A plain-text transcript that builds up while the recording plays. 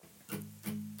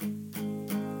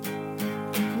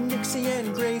Nixie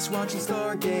and Grace watching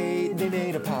Stargate. They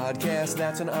made a podcast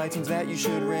that's on iTunes that you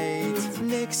should rate.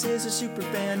 Nix is a super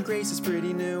fan, Grace is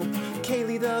pretty new.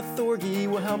 Kaylee the Thorgy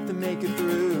will help them make it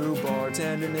through.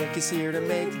 Bartender Nick is here to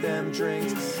make them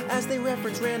drinks as they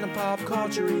reference random pop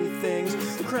culture-y things.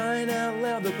 Crying out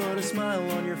loud, they'll put a smile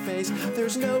on your face.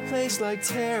 There's no place like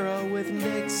Tara with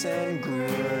Nix and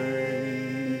Grace.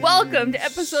 Welcome to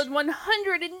episode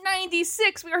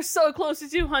 196. We are so close to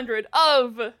 200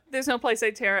 of There's No Place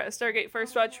Like Tara, a Stargate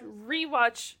First Watch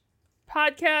rewatch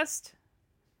podcast.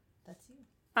 That's you.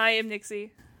 I am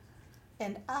Nixie.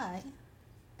 And I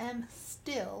am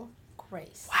still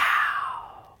Grace.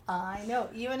 Wow. I know,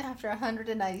 even after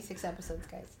 196 episodes,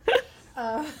 guys.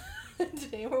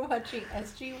 Today we're watching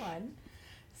SG-1,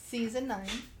 Season 9,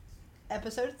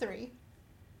 Episode 3,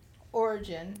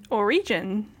 Origin,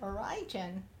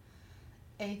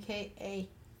 a.k.a.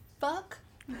 Fuck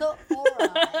the Ori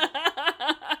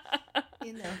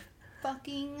in their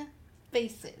fucking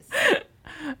faces.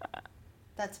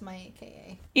 That's my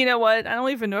AKA. You know what? I don't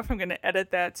even know if I'm going to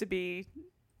edit that to be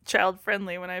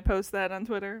child-friendly when I post that on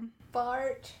Twitter.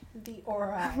 Fart the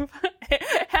Ori.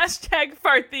 Hashtag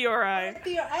fart the Ori. I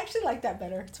actually like that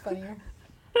better. It's funnier.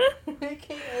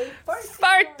 AKA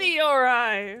Fart the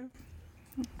Ori.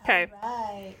 Okay.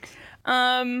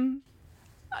 Alright.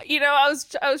 You know, I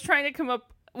was trying to come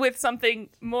up with something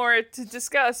more to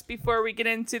discuss before we get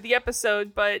into the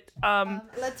episode, but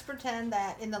let's pretend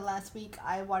that in the last week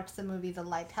I watched the movie The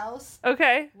Lighthouse.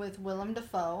 Okay. With Willem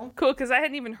Dafoe. Cool, because I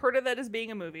hadn't even heard of that as being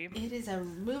a movie. It is a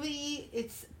movie.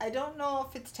 I don't know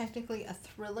if it's technically a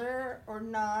thriller or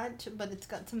not, but it's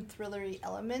got some thrillery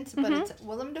elements. But it's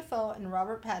Willem Dafoe and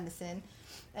Robert Pattinson,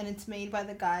 and it's made by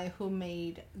the guy who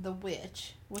made The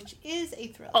Witch, which is a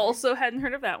thriller. Also hadn't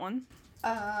heard of that one.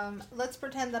 Let's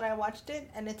pretend that I watched it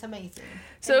and it's amazing.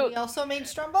 So and we also made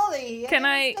Stromboli. It's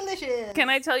delicious. Can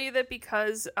I tell you that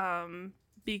because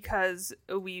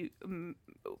we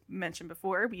mentioned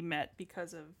before we met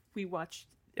because of we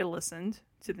listened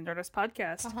to the Nerdist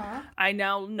podcast. I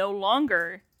now no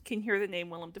longer can hear the name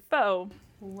Willem Dafoe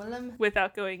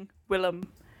without going Willem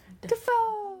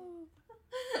Dafoe.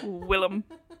 Willem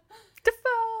Dafoe.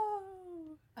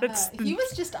 He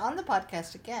was just on the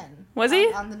podcast again. Was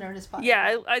he? On the Nerdist podcast.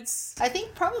 Yeah, I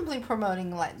think probably promoting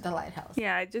The Lighthouse.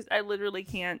 Yeah, I literally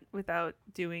can't without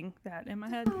doing that in my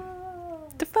head.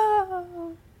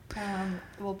 Dafoe.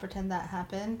 We'll pretend that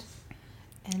happened.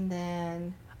 And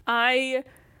then I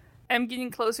am getting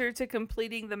closer to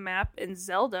completing the map in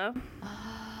Zelda.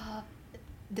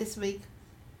 This week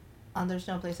on There's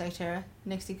No Place Like Tara,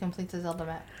 Nixie completes a Zelda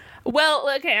map. Well,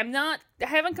 okay, I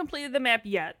haven't completed the map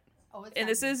yet. And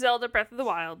this is Zelda Breath of the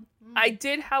Wild. I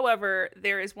did, however,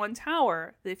 there is one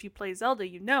tower that if you play Zelda,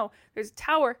 you know, there's a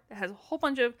tower that has a whole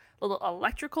bunch of little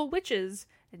electrical witches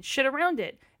and shit around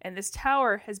it. And this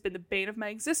tower has been the bane of my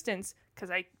existence because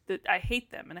I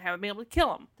hate them and I haven't been able to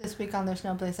kill them. This week on There's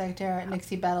No Place Like Tara,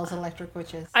 Nixie battles electric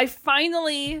witches. I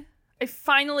finally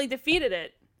defeated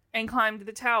it and climbed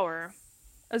the tower.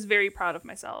 I was very proud of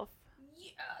myself.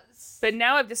 Yes. But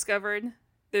now I've discovered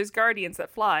there's guardians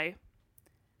that fly.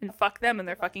 And fuck them in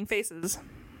their fucking faces.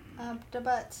 Up the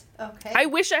butt. Okay. I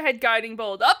wish I had guiding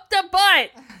bolt. Up the butt!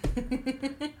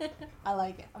 I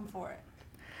like it. I'm for it.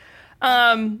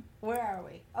 Where are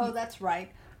we? Oh, that's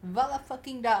right. Vala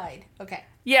fucking died. Okay.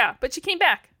 Yeah, but she came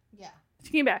back. Yeah. She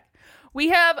came back. We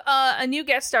have a new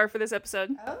guest star for this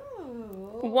episode.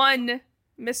 Oh. One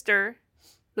Mr.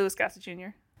 Louis Gossett Jr.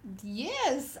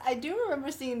 Yes, I do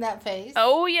remember seeing that face.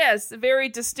 Oh, yes. A very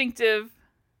distinctive,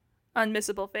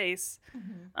 unmissable face.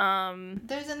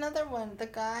 There's another one.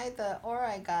 The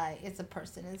Ori guy is a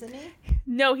person, isn't he?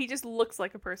 No, he just looks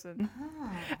like a person.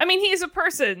 I mean, he's a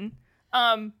person.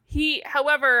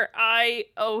 However,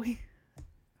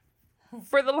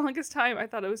 for the longest time, I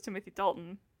thought it was Timothy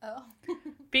Dalton. Oh.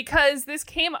 Because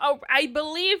I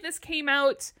believe this came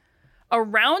out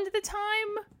around the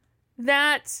time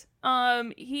that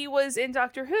he was in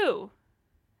Doctor Who.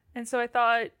 And so I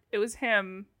thought it was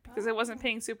him because I wasn't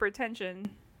paying super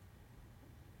attention.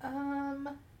 I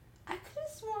could have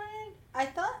sworn. I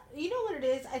thought, you know what it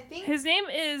is? I think his name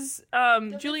is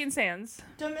Julian Sands.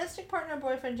 Domestic partner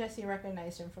boyfriend Jesse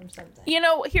recognized him from something. You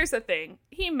know, here's the thing.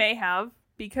 He may have,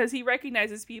 because he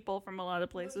recognizes people from a lot of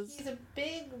places. He's a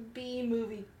big B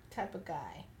movie type of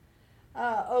guy.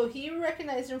 He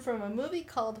recognized him from a movie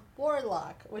called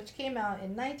Warlock, which came out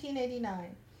in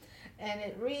 1989. And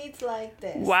it reads like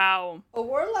this. Wow. A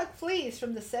warlock flees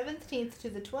from the 17th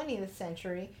to the 20th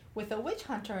century with a witch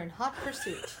hunter in hot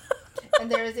pursuit. And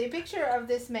there is a picture of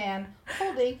this man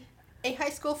holding A high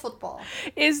school football.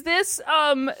 Is this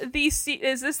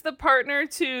the partner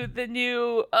to the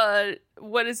new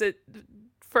what is it?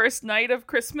 First Night of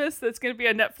Christmas that's going to be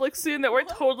on Netflix soon that we're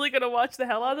totally going to watch the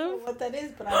hell out of? I don't know what that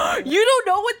is, but I You don't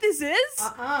know what this is?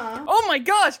 Oh my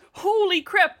gosh. Holy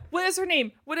crap. What is her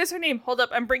name? Hold up.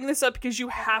 I'm bringing this up because you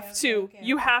have to.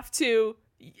 You have to.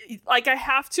 Like, I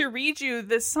have to read you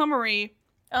this summary.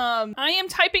 I am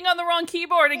typing on the wrong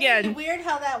keyboard again. It's weird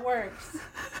how that works.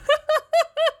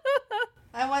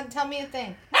 Tell me a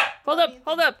thing. Hold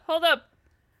up.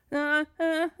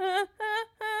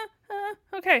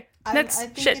 Okay.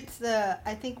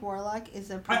 I think Warlock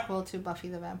is a prequel to Buffy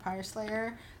the Vampire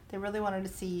Slayer. They really wanted to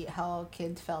see how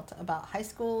kids felt about high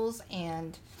schools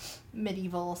and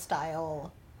medieval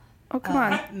style. Oh, come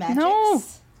on. Magics. No.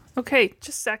 Okay,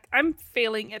 just a sec. I'm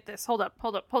failing at this. Hold up.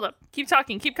 Keep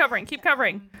talking. Keep covering.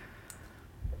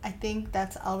 I think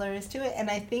that's all there is to it. And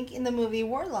I think in the movie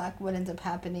Warlock, what ends up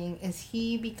happening is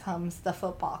he becomes the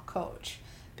football coach.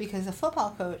 Because the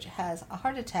football coach has a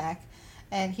heart attack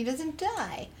and he doesn't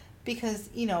die. Because,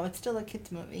 it's still a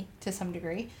kid's movie to some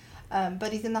degree.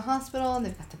 But he's in the hospital and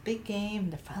they've got the big game.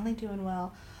 They're finally doing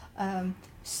well.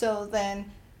 So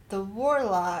then the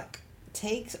Warlock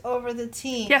takes over the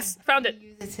team. Yes, found it.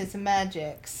 He uses his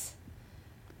magics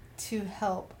to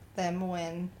help them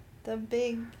win the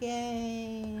big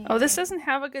game. Oh, this doesn't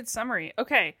have a good summary.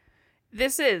 Okay,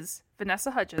 this is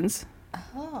Vanessa Hudgens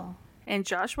and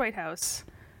Josh Whitehouse.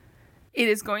 It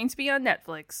is going to be on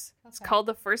Netflix. Okay. It's called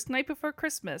The First Night Before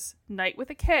Christmas, Night with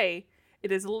a K.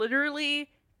 It is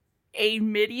literally a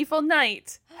medieval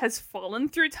knight has fallen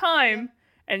through time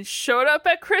and showed up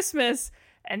at Christmas.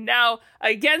 And now,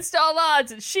 against all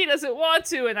odds, and she doesn't want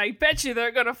to, and I bet you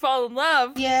they're gonna fall in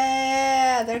love.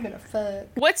 Yeah, they're gonna fuck.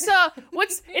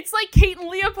 It's like Kate and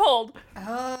Leopold.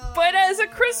 Oh. But as a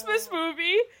Christmas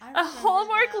movie, a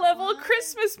Hallmark level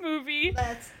Christmas movie.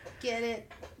 Let's get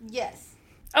it. Yes.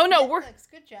 Oh no,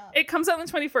 good job. It comes out on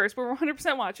the 21st, but we're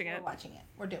 100% watching it. We're watching it.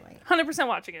 We're doing it. 100%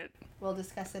 watching it. We'll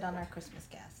discuss it on our Christmas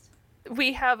cast.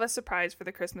 We have a surprise for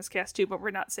the Christmas cast too, but we're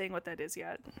not saying what that is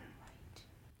yet.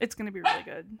 It's going to be really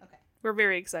good. Okay. We're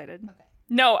very excited. Okay.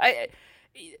 No,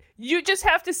 you just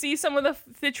have to see some of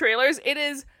the trailers. It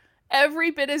is every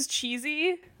bit as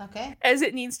cheesy as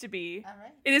it needs to be. All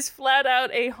right. It is flat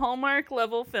out a Hallmark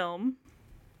level film.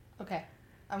 Okay.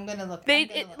 I'm going to look. They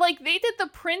did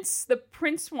the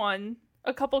Prince one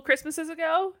a couple Christmases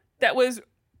ago. That was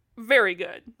very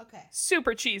good. Okay.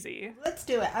 Super cheesy. Let's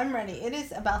do it. I'm ready. It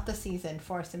is about the season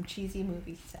for some cheesy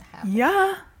movies to happen.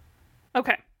 Yeah.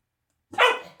 Okay.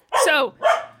 So,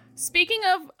 speaking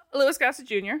of Louis Gossett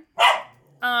Jr.,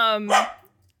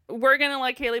 we're gonna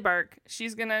let Kaylee bark.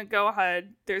 She's gonna go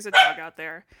ahead. There's a dog out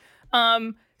there.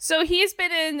 So he's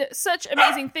been in such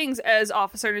amazing things as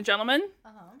Officer and a Gentleman,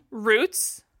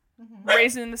 Roots,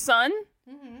 Raisin in the Sun,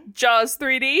 Jaws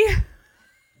 3D.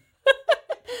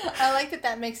 I like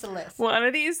that makes a list. One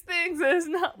of these things is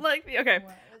not like the... Okay.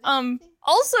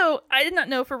 Also, I did not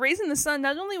know for Raisin in the Sun,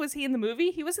 not only was he in the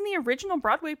movie, he was in the original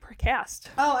Broadway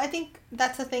cast. Oh, I think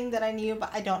that's a thing that I knew,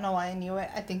 but I don't know why I knew it.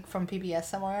 I think from PBS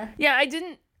somewhere. Yeah,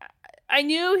 I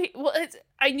knew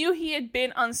he had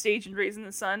been on stage in Raisin in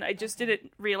the Sun. I just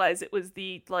didn't realize it was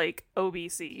the,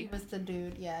 OBC. He was the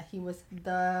dude. Yeah, he was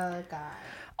the guy.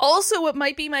 Also, what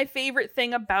might be my favorite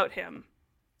thing about him,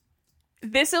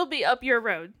 this'll be up your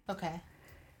road. Okay.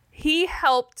 He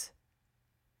helped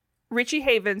Richie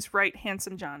Havens write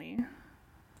Handsome Johnny.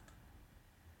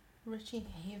 Richie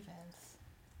Havens?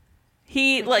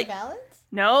 Richie Valens?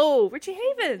 No, Richie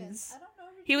Havens. I don't know.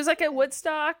 He was at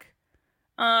Woodstock.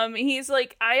 He's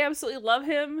I absolutely love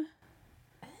him.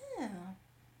 Oh.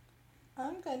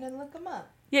 I'm gonna look him up.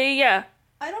 Yeah.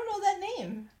 I don't know that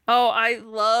name. Oh, I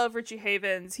love Richie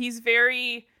Havens. He's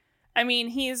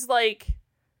he's a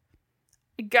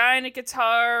guy in a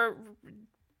guitar.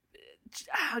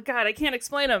 Oh, God, I can't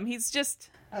explain him. He's just...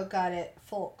 Oh, got it.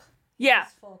 Folk. Yeah.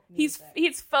 Folk music.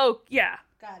 He's folk, yeah.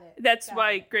 Got it. That's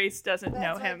why Grace doesn't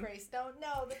know him. That's why Grace don't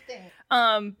know the thing.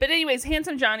 But anyways,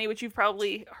 Handsome Johnny, which you've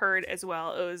probably heard as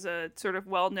well. It was a sort of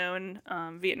well-known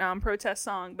Vietnam protest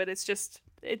song, but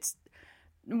it's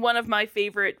one of my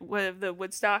favorite of the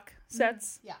Woodstock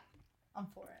sets. Yeah, I'm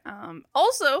for it.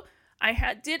 Also,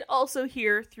 I did also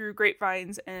hear through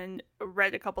grapevines and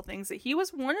read a couple things that he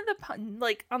was one of the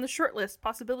on the short list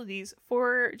possibilities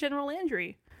for General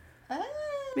Landry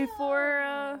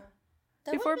before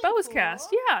Bo was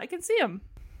cast. Yeah, I can see him.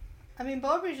 I mean,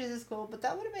 Beau Bridges is cool, but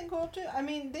that would have been cool too. I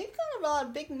mean, they've got a lot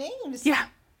of big names. Yeah,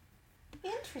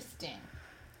 interesting.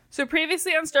 So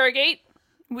previously on Stargate,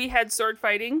 we had sword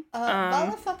fighting.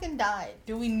 Vala fucking died.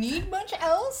 Do we need much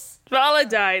else? Vala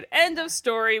died. End of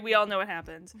story. We all know what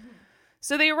happened.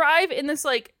 So they arrive in this,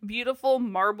 like, beautiful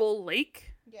marble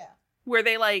lake. Yeah. Where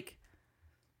they, like,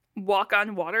 walk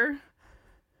on water.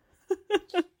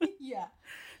 Yeah.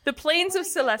 The Plains of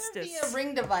Celestis. It's a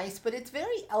ring device, but it's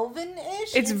very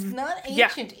elven-ish. It's not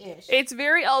ancient-ish. It's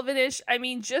very elven-ish. I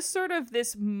mean, just sort of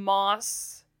this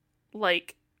moss,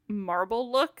 like,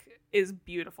 marble look is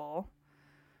beautiful.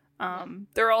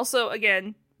 They're also,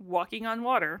 again, walking on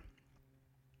water.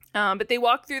 But they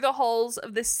walk through the halls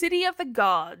of the City of the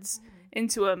Gods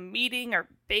into a meeting or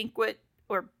banquet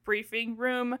or briefing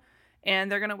room,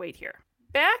 and they're going to wait here.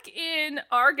 Back in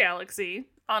our galaxy,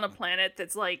 on a planet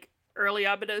that's like early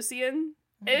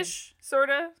Abadosian-ish,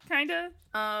 sorta, kinda,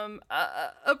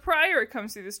 a prior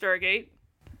comes through the Stargate.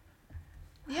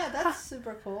 Yeah, that's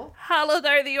super cool. Hallowed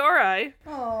are the Ori.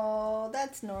 Oh,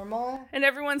 that's normal. And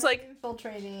everyone's like,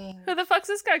 infiltrating. Who the fuck's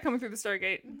this guy coming through the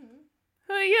Stargate?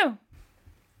 Who are you?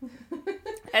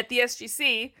 At the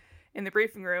SGC, in the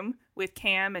briefing room, with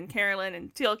Cam and Carolyn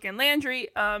and Teal'c and Landry,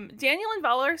 Daniel and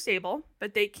Vala are stable,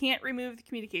 but they can't remove the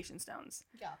communication stones.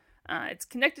 Yeah. It's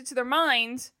connected to their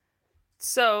mind,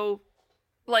 so,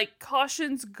 like,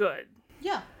 caution's good.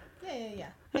 Yeah. Hey,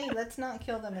 let's not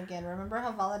kill them again. Remember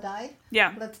how Vala died?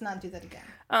 Yeah. Let's not do that again.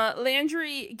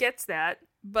 Landry gets that,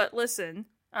 but listen,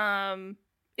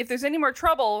 if there's any more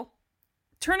trouble,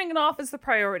 turning it off is the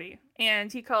priority.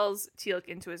 And he calls Teal'c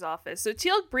into his office. So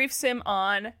Teal'c briefs him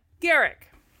on Garrick.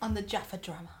 On the Jaffa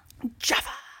drama.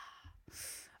 Jaffa!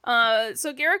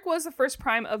 So Garrick was the first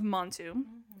prime of Montu.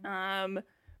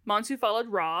 Montu followed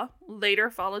Ra, later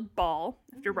followed Ball,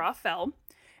 after Ra fell.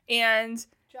 And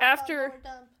Jaffa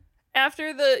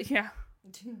after the... Yeah.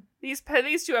 These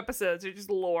two episodes are just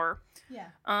lore. Yeah.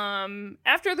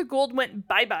 After the gold went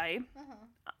bye-bye,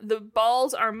 the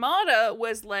Ball's armada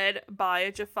was led by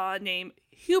a Jaffa named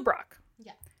Hubrock.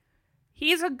 Yeah.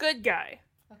 He's a good guy.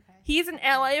 Okay. He's an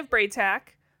ally of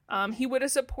Braytak. He would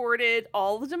have supported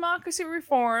all the democracy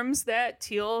reforms that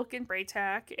Teal'c and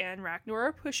Braytak and Ragnar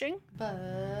are pushing.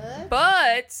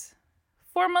 But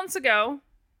 4 months ago,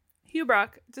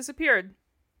 Hubrock disappeared.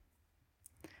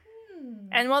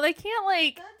 And while they can't,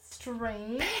 like... That's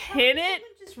strange. Pin it...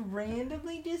 just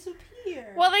randomly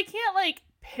disappear? Well, they can't, like,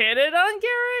 pin it on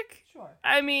Garrick. Sure.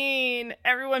 I mean,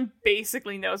 everyone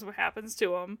basically knows what happens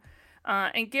to him.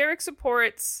 And Garrick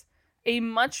supports a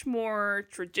much more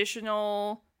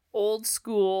traditional, old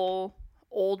school,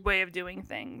 old way of doing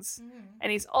things.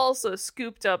 And he's also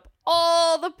scooped up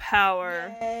all the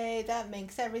power. Yay, that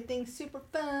makes everything super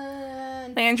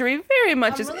fun. Landry very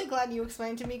much I'm really glad you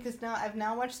explained to me, because now I've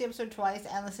watched the episode twice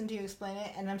and listened to you explain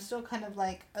it, and I'm still kind of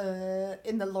like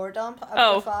in the lore dump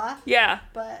of Jaffa. Yeah.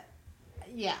 But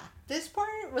yeah, this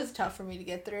part was tough for me to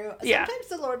get through. Yeah. Sometimes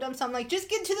the lore dumps, I'm like, just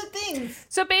get to the things.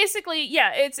 So basically,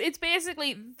 yeah, it's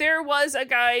basically there was a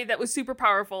guy that was super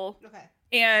powerful. Okay.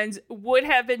 And would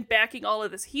have been backing all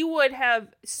of this. He would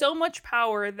have so much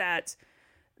power that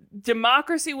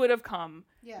democracy would have come.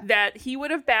 Yeah. That he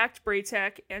would have backed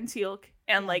Braytak and Teal'c,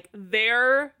 and like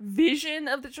their vision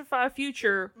of the Jaffa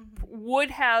future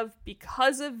would have,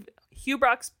 because of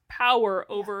Hubrock's power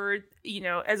over,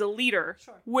 as a leader,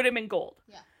 would have been gold.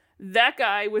 Yeah. That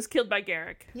guy was killed by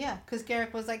Garrick. Yeah, because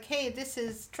Garrick was like, hey, this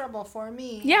is trouble for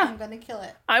me. Yeah. I'm going to kill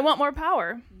it. I want more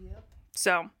power. Yep.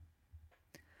 So...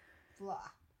 Blah.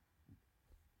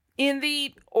 In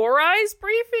the Ori's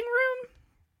briefing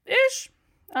room-ish,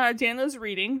 Daniel's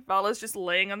reading. Vala's just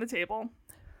laying on the table.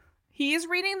 He is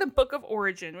reading the Book of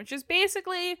Origin, which is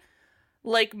basically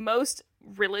like most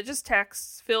religious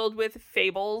texts filled with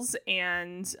fables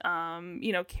and,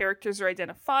 characters are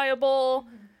identifiable.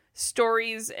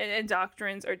 Stories and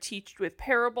doctrines are taught with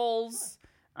parables.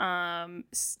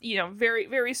 Very,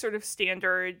 very sort of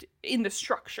standard in the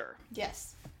structure.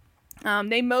 Yes.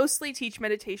 They mostly teach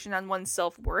meditation on one's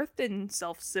self-worth and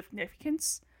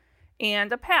self-significance,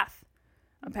 and a path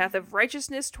of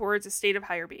righteousness towards a state of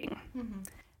higher being.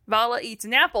 Vala eats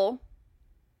an apple.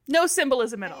 No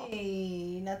symbolism at all.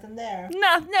 Hey, nothing there.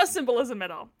 No symbolism at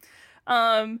all.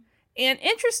 And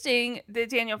interesting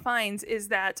that Daniel finds is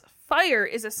that fire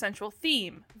is a central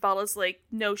theme. Vala's like,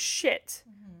 no shit.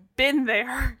 Been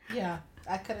there. Yeah.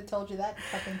 I could have told you that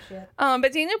fucking shit.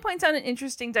 But Daniel points out an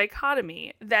interesting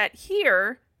dichotomy that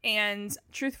here, and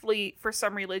truthfully for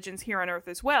some religions here on Earth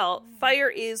as well, fire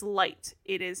is light.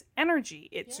 It is energy.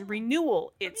 It's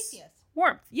renewal. It's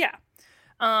warmth. Yeah.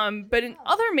 But in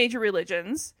other major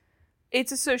religions,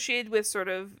 it's associated with sort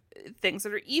of things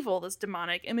that are evil, this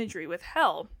demonic imagery with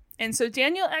hell. And so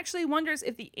Daniel actually wonders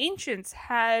if the ancients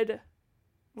had,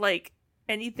 like,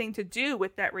 anything to do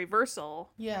with that reversal.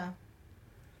 Yeah.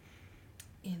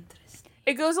 Interesting.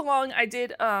 It goes along. I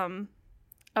did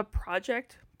a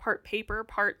project, part paper,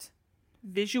 part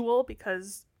visual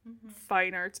because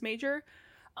fine arts major.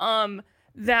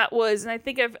 That was, and I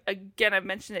think I've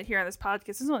mentioned it here on this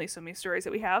podcast. There's only so many stories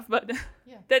that we have, but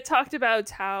that talked about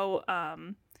how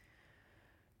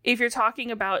if you're talking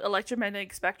about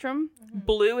electromagnetic spectrum,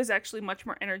 blue is actually much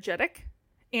more energetic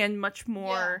and much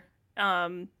more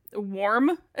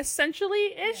warm,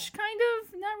 essentially-ish, kind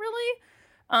of, not really.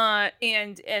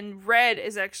 And red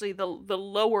is actually the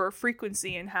lower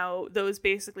frequency, and how those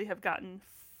basically have got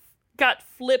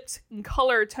flipped in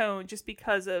color tone just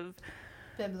because of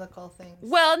biblical things.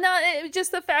 Well,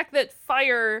 just the fact that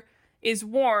fire is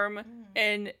warm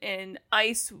and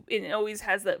ice, it always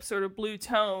has that sort of blue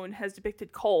tone, has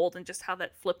depicted cold, and just how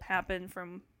that flip happened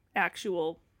from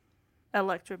actual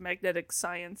electromagnetic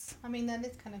science. I mean, that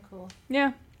is kind of cool.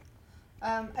 Yeah.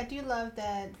 I do love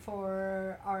that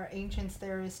for our ancients,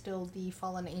 there is still the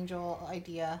fallen angel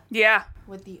idea. Yeah.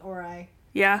 With the Ori.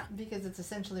 Yeah. Because it's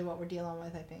essentially what we're dealing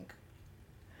with, I think.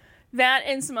 That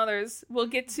and some others. We'll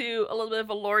get to a little bit of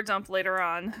a lore dump later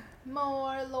on.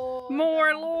 More lore.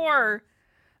 More lore.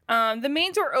 The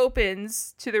main door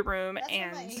opens to the room. That's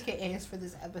and what my AKA is for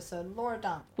this episode. Lore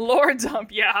dump. Lore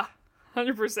dump, yeah.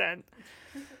 100%.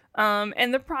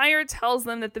 And the prior tells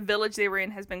them that the village they were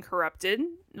in has been corrupted.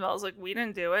 Val's like, we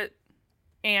didn't do it.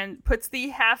 And puts the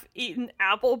half-eaten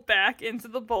apple back into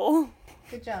the bowl.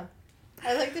 Good job.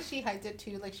 I like that she hides it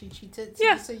too, like she cheats it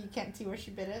too, so you can't see where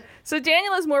she bit it. So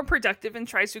Daniel is more productive and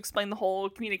tries to explain the whole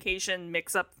communication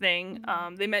mix-up thing.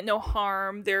 They meant no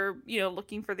harm. They're,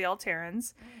 looking for the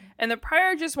Alterans. And the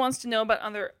prior just wants to know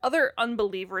about other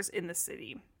unbelievers in the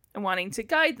city and wanting to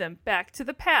guide them back to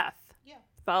the path. Yeah.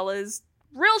 Vala's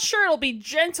real sure it'll be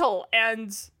gentle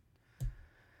and,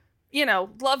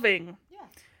 loving. Yeah.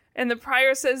 And the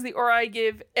prior says the Ori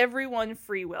give everyone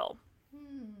free will.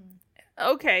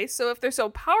 Okay, so if they're so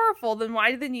powerful, then why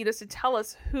do they need us to tell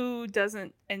us who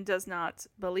doesn't and does not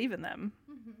believe in them?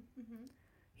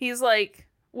 He's like,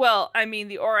 well, I mean,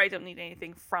 the Ori don't need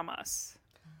anything from us.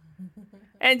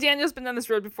 And Daniel's been on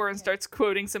this road before and starts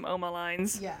quoting some Oma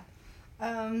lines. Yeah.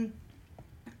 I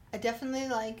definitely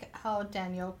like how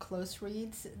Daniel close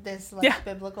reads this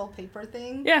biblical paper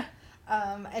thing. Yeah.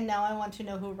 And now I want to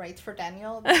know who writes for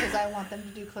Daniel, because I want them to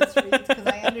do close reads, because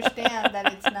I understand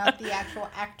that it's not the actual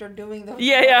actor doing the work.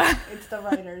 It's the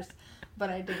writers. But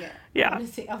I dig it. Yeah. I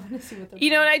want to see what they're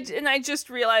doing. And I just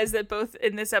realized that both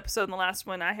in this episode and the last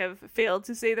one, I have failed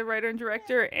to say the writer and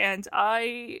director, and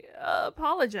I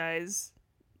apologize.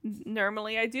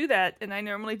 Normally I do that, and I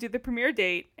normally do the premiere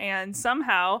date, and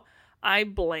somehow I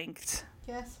blanked.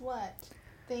 Guess what?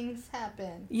 Things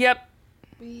happen. Yep.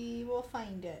 We will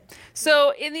find it.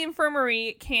 So, in the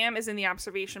infirmary, Cam is in the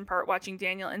observation part watching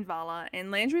Daniel and Vala,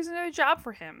 and Landry's another job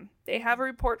for him. They have a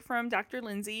report from Dr.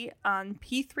 Lindsay on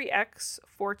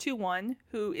P3X421,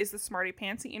 who is the smarty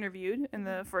pants he interviewed in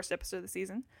the first episode of the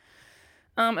season.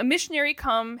 A missionary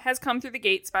has come through the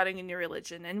gate spouting a new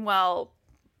religion, and while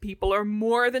people are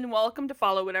more than welcome to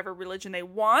follow whatever religion they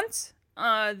want,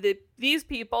 these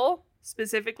people,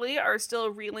 specifically, are still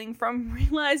reeling from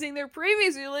realizing their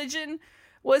previous religion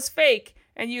was fake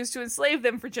and used to enslave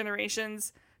them for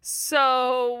generations.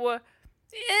 So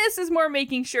this is more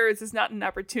making sure this is not an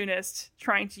opportunist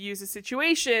trying to use a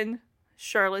situation,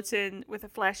 charlatan with a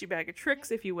flashy bag of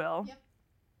tricks, if you will. Yep.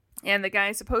 And the guy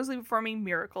is supposedly performing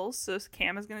miracles, so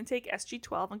Cam is going to take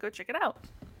SG-12 and go check it out.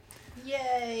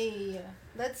 Yay!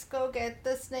 Let's go get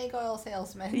the snake oil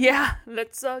salesman. Yeah,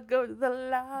 let's all go to the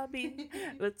lobby.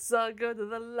 Let's all go to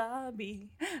the lobby.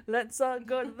 Let's all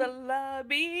go to the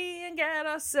lobby and get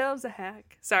ourselves a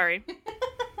hack. Sorry.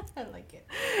 I like it.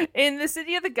 In the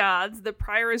City of the Gods, the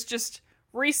prior is just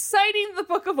reciting the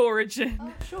Book of Origin.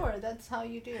 Oh, sure, that's how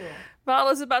you do.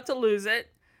 Vala's about to lose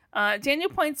it. Daniel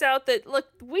points out that, look,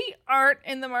 we aren't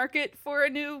in the market for a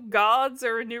new gods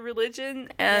or a new religion.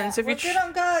 And so if we're good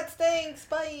on gods, thanks,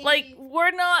 bye. Like,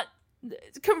 we're not,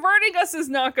 converting us is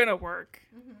not going to work.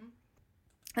 Mm-hmm.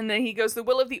 And then he goes, the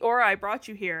will of the Ori brought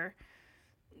you here.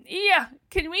 Yeah,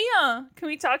 can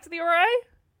we talk to the Ori?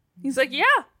 He's like, yeah.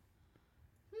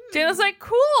 Daniel's like,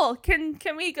 cool. Can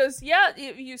we? He goes, yeah,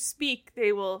 if you speak,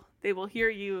 they will hear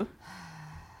you.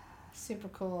 Super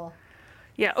cool.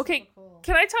 Yeah, okay. Cool.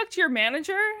 Can I talk to your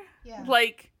manager? Yeah.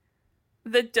 Like,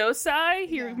 the Dosai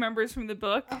he remembers from the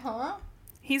book. Uh-huh.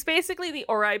 He's basically the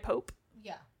Ori Pope.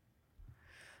 Yeah.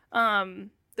 The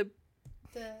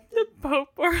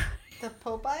Pope Ori. The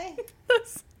Popeye?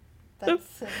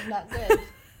 That's not good.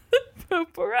 The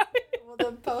Pope Ori. Well,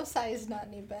 the Posai is not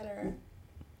any better.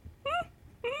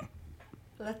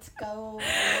 Let's go.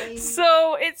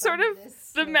 So it's sort of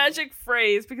the magic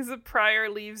phrase, because the prior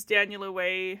leaves Daniel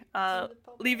away,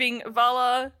 leaving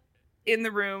Vala in the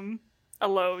room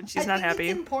alone. She's not happy.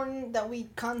 It's important that we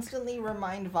constantly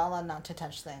remind Vala not to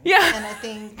touch things. Yeah. And I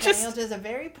think Daniel does a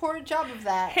very poor job of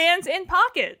that. Hands in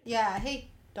pocket. Yeah.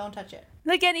 Hey, don't touch it.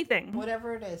 Like anything.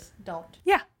 Whatever it is, don't.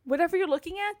 Yeah. Whatever you're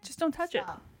looking at, just don't touch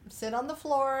Stop. Sit on the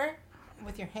floor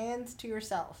with your hands to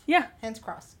yourself. Yeah. Hands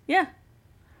crossed. Yeah.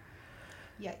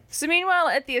 Yikes. So meanwhile,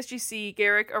 at the SGC,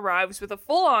 Garrick arrives with a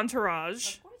full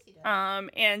entourage. Of course he does.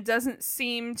 And doesn't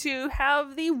seem to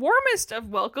have the warmest of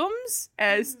welcomes,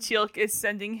 as Teal'c is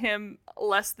sending him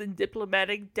less than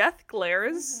diplomatic death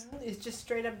glares. It's just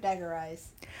straight up dagger eyes.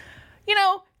 You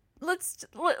know,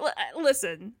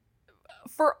 listen.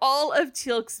 For all of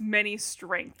Teal'c's many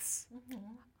strengths,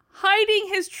 hiding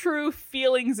his true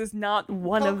feelings is not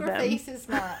one of them. Poker face is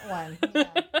not one. Yeah.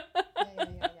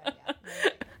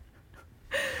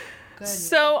 Good.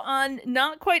 So on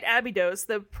Not Quite Abydos,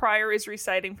 the prior is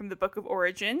reciting from the Book of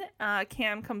Origin.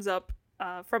 Cam comes up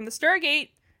from the Stargate,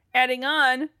 adding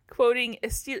on, quoting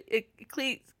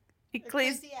Ecclesiastes.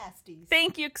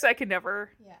 Thank you, because I could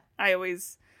never. Yeah. I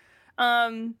always.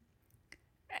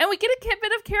 And we get a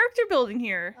bit of character building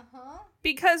here.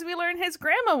 Because we learn his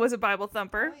grandma was a Bible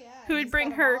thumper who would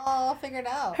bring her all figured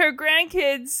out. her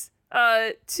grandkids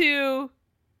to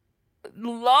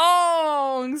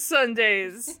long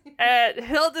Sundays at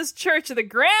Hilda's Church of the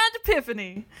Grand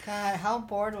Epiphany. God, how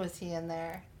bored was he in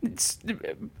there? It's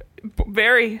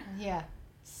very, Yeah,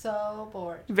 so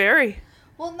bored. very.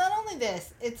 Well, not only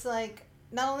this, it's like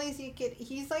not only is he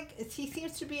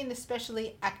seems to be an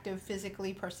especially active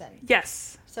physically person.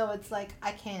 Yes. So it's like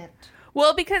I can't.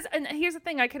 Well, because, and here's the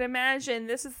thing, I can imagine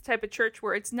this is the type of church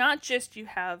where it's not just you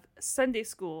have Sunday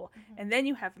school and then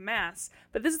you have Mass,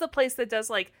 but this is the place that does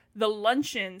like the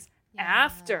luncheons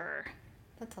after.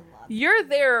 That's a lot. You're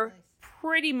there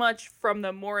pretty much from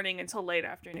the morning until late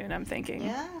afternoon, I'm thinking.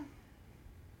 Yeah.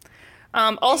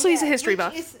 Also, he's a history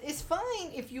buff. It's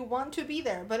fine if you want to be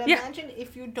there, but imagine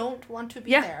if you don't want to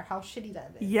be there, how shitty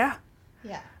that is. Yeah.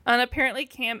 Yeah. And apparently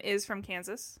Cam is from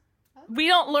Kansas. We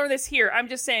don't learn this here. I'm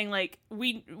just saying, like,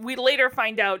 we later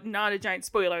find out, not a giant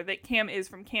spoiler, that Cam is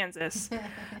from Kansas.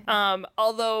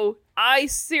 Although I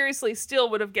seriously still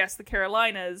would have guessed the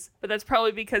Carolinas, but that's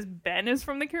probably because Ben is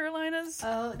from the Carolinas.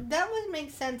 Oh, that would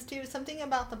make sense too. Something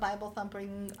about the Bible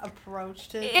thumping approach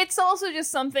to It's also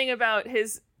just something about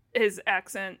his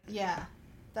accent. Yeah,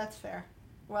 that's fair.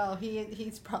 Well,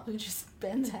 he's probably just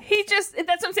Ben's accent.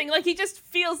 That's what I'm saying. Like, he just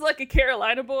feels like a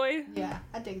Carolina boy. Yeah,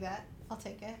 I dig that. I'll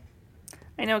take it.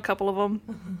 I know a couple of them.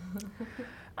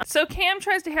 So Cam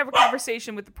tries to have a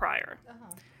conversation with the prior.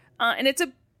 And it's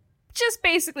just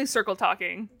basically circle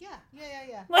talking. Yeah.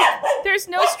 Like, there's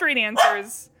no straight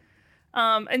answers.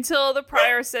 Until the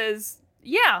prior says,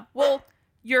 yeah, well,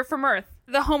 you're from Earth,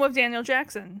 the home of Daniel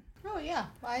Jackson. Oh, yeah.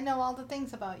 I know all the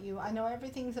things about you. I know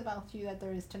everything about you that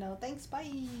there is to know. Thanks,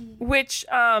 bye. Which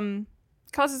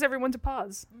causes everyone to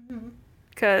pause.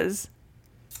 Because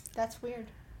that's weird.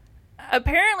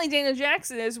 Apparently Daniel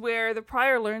Jackson is where the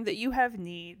prior learned that you have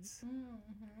needs.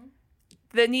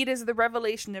 The need is the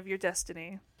revelation of your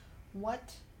destiny.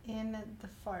 What in the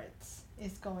farts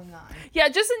is going on? Yeah,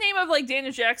 just the name of like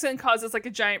Daniel Jackson causes like a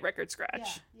giant record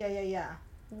scratch. Yeah.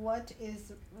 What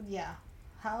is... Yeah.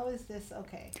 How is this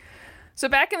okay? So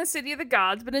back in the City of the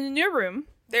Gods, but in a new room,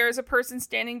 there is a person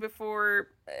standing before...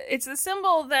 It's the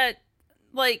symbol that,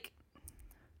 like...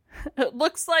 It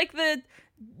looks like the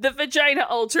vagina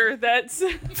altar that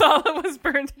Vala was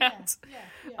burned out.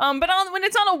 Yeah. But when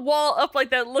it's on a wall up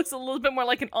like that, it looks a little bit more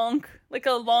like an ankh, like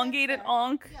an elongated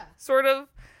ankh, sort of.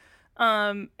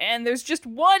 And there's just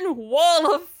one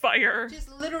wall of fire.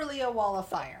 Just literally a wall of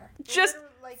fire. Just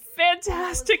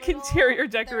fantastic interior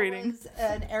decorating.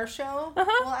 There was an air show.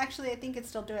 Well, actually, I think it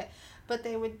still do it. But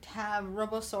they would have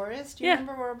Robosaurus. Do you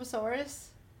remember Robosaurus?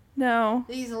 No.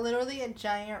 He's literally a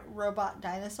giant robot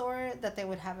dinosaur that they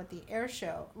would have at the air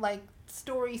show. Like,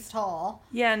 stories tall.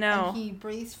 Yeah, no. And he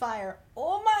breathes fire.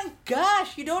 Oh my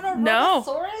gosh, you don't know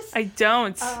Robosaurus? I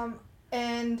don't.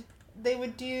 And they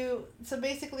would do... So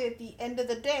basically, at the end of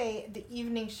the day, the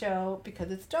evening show,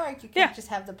 because it's dark, you can't just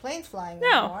have the planes flying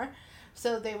anymore.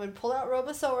 So they would pull out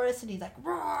Robosaurus, and he, like,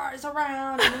 roars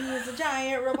around, and he's a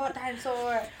giant robot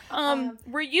dinosaur.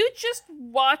 Were you just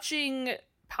watching...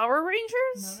 Power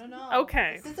Rangers? No.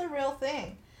 Okay. This is a real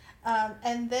thing.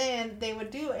 And then they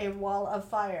would do a wall of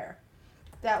fire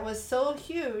that was so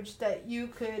huge that you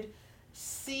could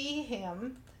see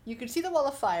him. You could see the wall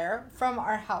of fire from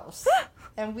our house.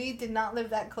 And we did not live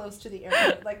that close to the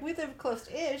airport. Like, we lived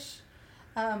close-ish.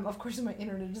 Of course, my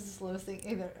internet is the slowest thing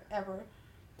ever.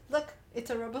 Look, it's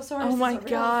a Robosaurus. Oh my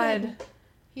god. Thing.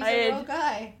 He's a real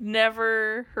guy.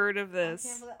 Never heard of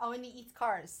this. Oh, and he eats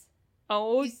cars.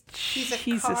 Oh, he's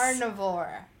a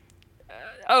carnivore.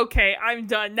 okay, I'm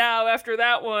done now after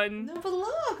that one. No, but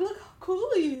look how cool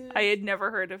he is. I had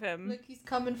never heard of him. Look, he's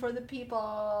coming for the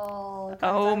people. Guys, Oh,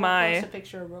 I will my. post a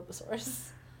picture of Robosaurus.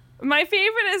 My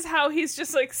favorite is how he's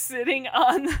just like sitting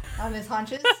on On his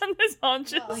haunches? on his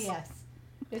haunches. Oh, yes.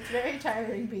 It's very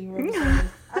tiring being Robosaurus.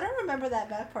 I don't remember that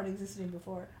back part existing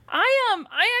before.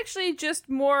 I actually just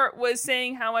more was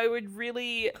saying how I would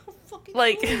really How fucking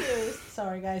Like- cool he is.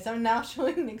 Sorry, guys. I'm now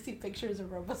showing Nixie pictures of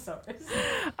Robosaurus.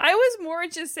 I was more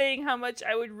just saying how much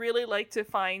I would really like to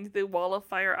find the wall of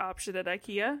fire option at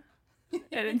IKEA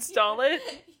and install it.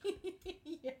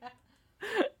 Yeah.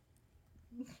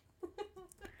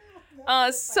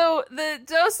 So the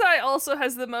Dosai also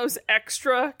has the most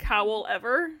extra cowl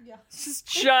ever. Yeah. It's just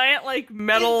giant, like,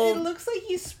 metal. It looks like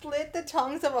you split the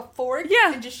tongues of a fork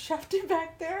Yeah. and just shoved it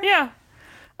back there. Yeah.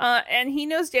 And he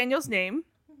knows Daniel's name,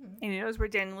 and he knows where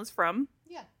Daniel is from.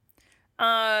 Yeah.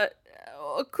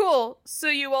 Cool. So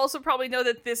you also probably know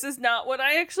that this is not what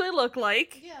I actually look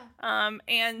like. Yeah.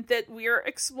 And that we're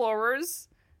explorers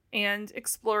and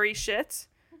explory shit.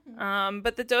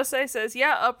 But the Dosai says,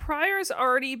 yeah, a prior's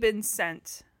already been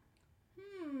sent.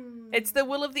 It's the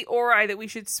will of the Ori that we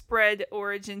should spread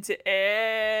origin to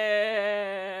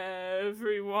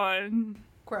everyone.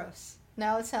 Gross.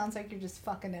 Now it sounds like you're just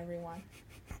fucking everyone.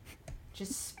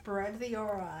 Just spread the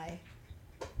Ori.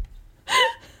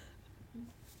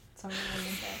 Sorry, I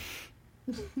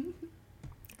didn't say.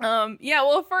 Yeah,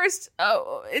 well, first,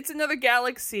 it's another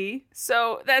galaxy,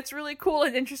 so that's really cool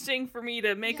and interesting for me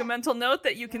to make a mental note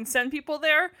that you can send people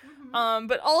there.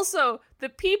 But also, the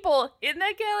people in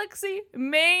that galaxy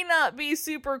may not be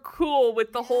super cool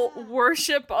with the whole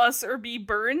worship us or be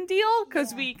burned deal,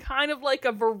 because we kind of like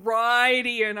a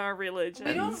variety in our religions.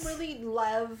 We don't really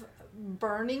love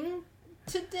burning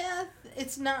to death.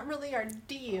 It's not really our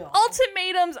deal.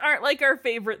 Ultimatums aren't like our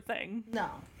favorite thing. No,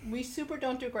 we super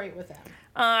don't do great with them.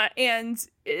 And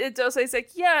Dosai's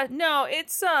like, yeah, no,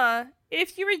 it's,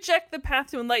 if you reject the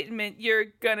path to enlightenment, you're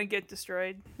gonna get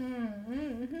destroyed.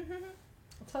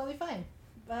 Totally fine,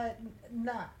 but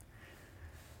not.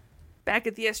 Back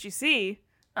at the SGC,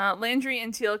 Landry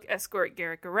and Teal'c escort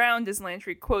Garrick around as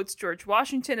Landry quotes George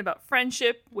Washington about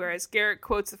friendship, whereas Garrick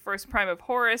quotes the first prime of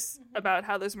Horace about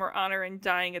how there's more honor in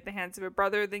dying at the hands of a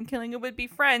brother than killing a would-be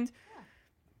friend.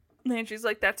 Landry's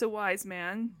like, that's a wise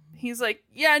man. He's like,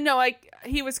 yeah, no,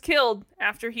 he was killed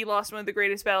after he lost one of the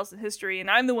greatest battles in history, and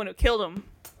I'm the one who killed him.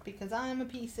 Because I'm a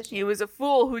piece of shit. He was a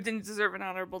fool who didn't deserve an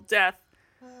honorable death.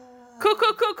 Cool.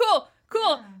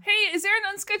 Yeah. Hey, is there an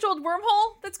unscheduled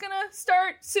wormhole that's gonna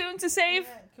start soon to save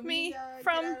Can me we,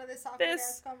 from get out of this awkward this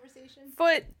ass conversation?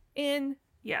 foot in?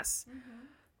 Yes.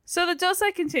 So the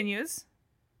Dosai continues.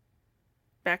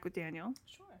 Back with Daniel.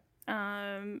 Sure.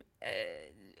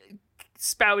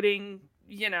 Spouting,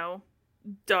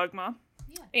 dogma.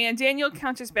 Yeah. And Daniel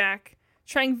counters back,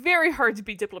 trying very hard to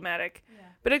be diplomatic, Yeah.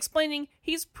 but explaining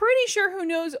he's pretty sure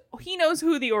he knows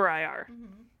who the Ori are.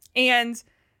 And,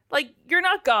 like, you're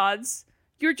not gods,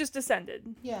 you're just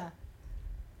descended. Yeah.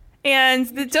 And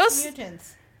the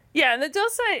Mutants. Yeah, and the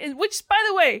Dosai, which, by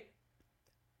the way,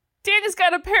 Daniel's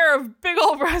got a pair of big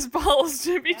old brass balls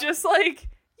to be just like,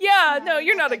 no,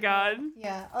 you're not a god.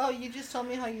 Yeah. Oh, you just told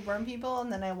me how you burn people,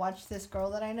 and then I watched this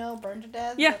girl that I know burn to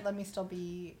death. Yeah. But let me still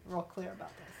be real clear about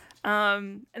this.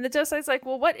 And the Dosai's like,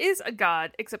 well, what is a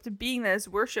god except a being that is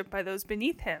worshipped by those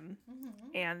beneath him?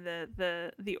 And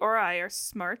the Ori are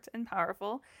smart and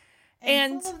powerful.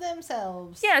 And full of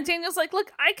themselves. Yeah, Daniel's like,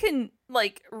 look, I can,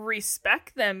 like,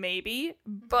 respect them maybe,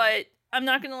 but I'm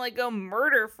not gonna, like, go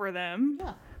murder for them.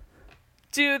 Yeah.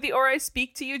 Do the Ori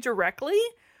speak to you directly?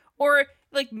 Or,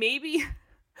 like, maybe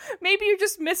you're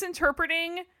just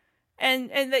misinterpreting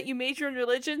and that you made your own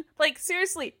religion? Like,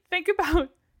 seriously, think about,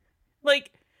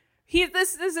 like,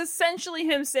 this is essentially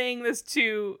him saying this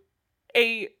to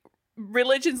a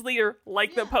religion's leader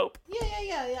like the Pope. Yeah.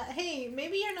 Hey,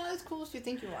 maybe you're not as cool as you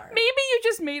think you are. Maybe you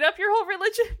just made up your whole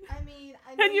religion. I mean,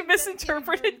 I know And you you've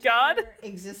misinterpreted dedicated your God. entire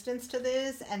existence to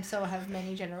this, and so have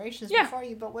many generations Yeah. before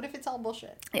you. But what if it's all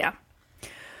bullshit? Yeah.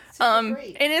 Super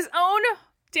great. In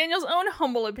Daniel's own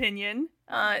humble opinion,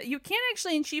 you can't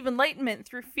actually achieve enlightenment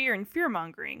through fear and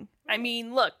fear-mongering. I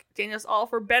mean, look, Daniel's all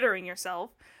for bettering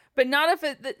yourself, but not if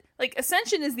like,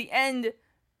 ascension is the end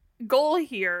goal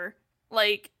here.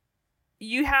 Like,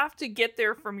 you have to get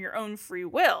there from your own free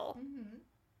will.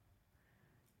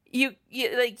 You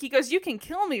like, he goes, you can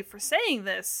kill me for saying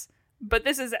this, but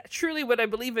this is truly what I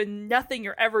believe in. Nothing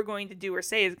you're ever going to do or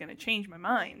say is going to change my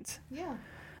mind. Yeah.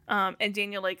 And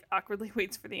Daniel, like, awkwardly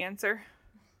waits for the answer.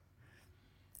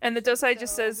 And the Dosai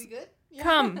just says, we good? Yeah.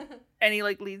 come. And he,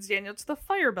 like, leads Daniel to the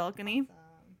fire balcony.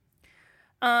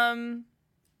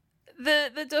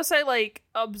 the Dosai like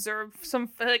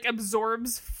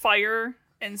absorbs fire,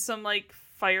 and some like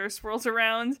fire swirls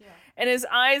around, and his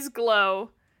eyes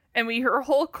glow, and we hear a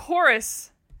whole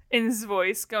chorus in his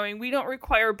voice going, "We don't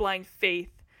require blind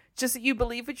faith, just that you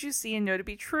believe what you see and know to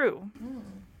be true."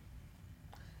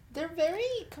 They're very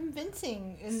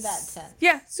convincing in that sense.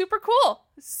 Yeah, super cool.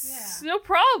 No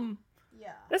problem.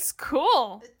 Yeah, that's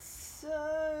cool. It's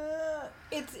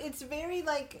very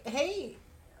like, hey,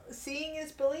 seeing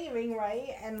is believing,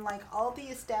 right? And like all the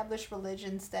established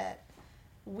religions that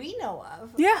we know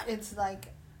of, it's like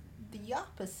the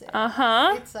opposite.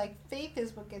 It's like faith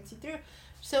is what gets you through.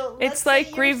 So it's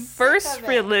like reverse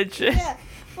religion. Yeah.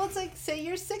 Well, it's like, say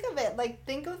you're sick of it. Like,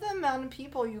 think of the amount of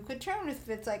people you could turn with.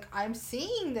 It's like, I'm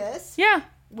seeing this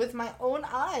with my own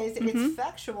eyes. It's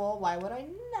factual. Why would I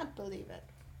not believe it?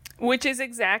 Which is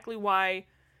exactly why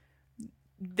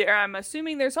I'm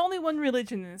assuming there's only one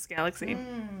religion in this galaxy.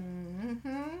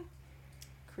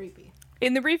 Creepy.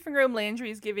 In the briefing room,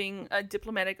 Landry is giving a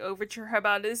diplomatic overture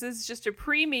about this is just a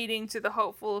pre-meeting to the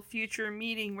hopeful future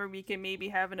meeting where we can maybe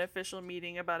have an official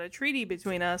meeting about a treaty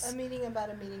between us. A meeting about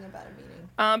a meeting about a meeting.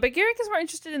 But Garrick is more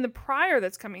interested in the prior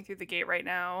that's coming through the gate right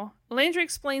now. Landry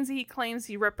explains that he claims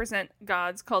he represent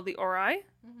gods called the Ori.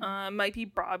 Might be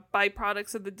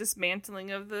byproducts of the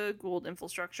dismantling of the Goa'uld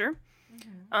infrastructure.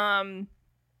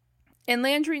 And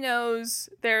Landry knows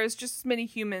there's just as many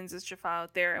humans as Jaffa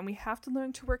out there, and we have to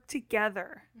learn to work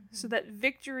together so that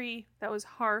victory that was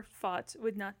hard fought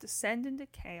would not descend into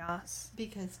chaos.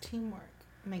 Because teamwork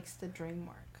makes the dream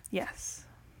work. Yes.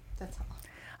 That's all.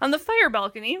 On the fire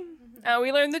balcony,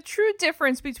 we learn the true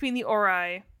difference between the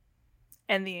Ori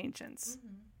and the Ancients.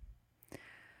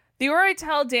 The Ori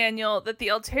tell Daniel that the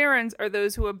Alterans are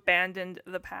those who abandoned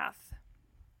the path,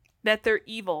 that they're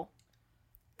evil,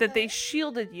 that they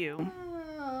shielded you.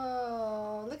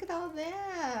 Oh, look at all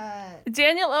that.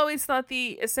 Daniel always thought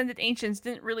the Ascended Ancients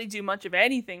didn't really do much of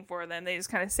anything for them. They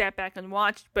just kind of sat back and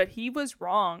watched, but he was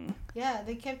wrong. Yeah,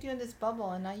 they kept you in this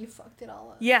bubble, and now you fucked it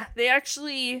all up. Yeah, they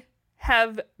actually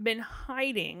have been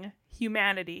hiding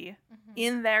humanity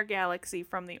in their galaxy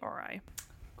from the Ori.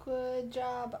 Good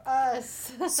job,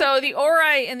 us. So the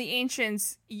Ori and the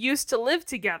Ancients used to live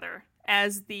together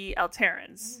as the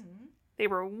Alterans. They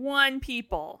were one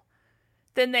people.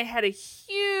 Then they had a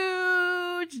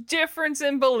huge difference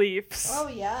in beliefs. Oh,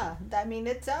 yeah. I mean,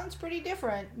 it sounds pretty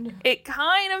different. It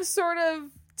kind of sort of,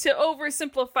 to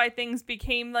oversimplify things,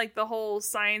 became like the whole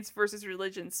science versus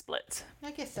religion split.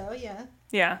 I guess so, yeah.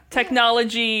 Yeah.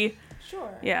 Technology.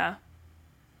 Sure. Yeah.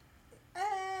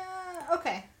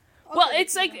 Okay. Well,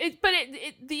 it's like,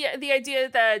 the idea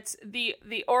that the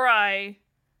Ori,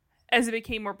 as it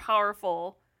became more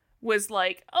powerful, was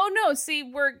like, oh no, see,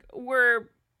 we're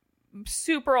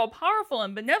super all powerful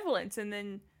and benevolent, and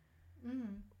then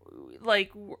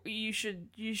like you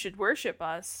should worship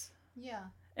us. Yeah.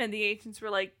 And the Ancients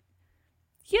were like,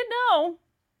 no,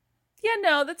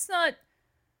 that's not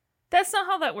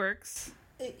how that works.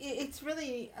 It's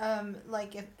really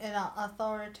like an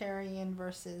authoritarian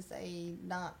versus a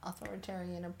not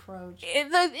authoritarian approach.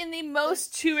 In the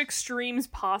most two extremes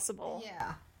possible.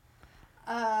 Yeah.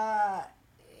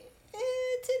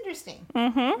 It's interesting.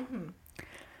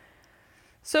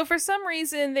 So for some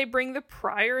reason, they bring the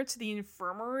prior to the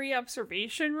infirmary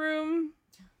observation room.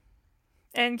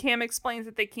 And Cam explains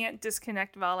that they can't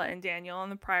disconnect Vala and Daniel.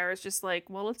 And the prior is just like,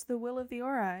 well, it's the will of the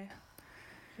Ori.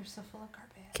 You're so full of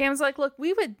garbage. Cam's like, look,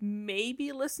 we would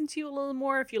maybe listen to you a little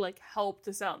more if you like helped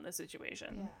us out in this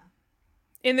situation.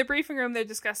 Yeah. In the briefing room, they're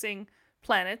discussing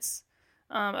planets.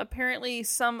 Apparently,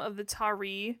 some of the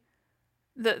Tari...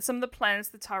 some of the planets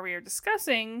the Tari are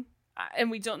discussing,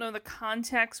 and we don't know the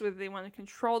context, whether they want to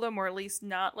control them or at least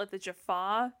not let the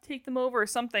Jaffa take them over or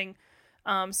something.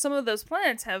 Some of those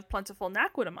planets have plentiful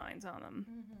Naquita mines on them.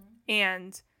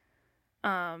 And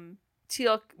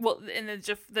Teal'c, in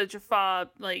the Jaffa,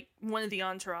 like, one of the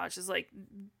entourage is like,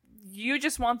 you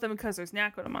just want them because there's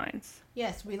Naquita mines.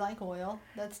 Yes, we like oil.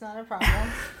 That's not a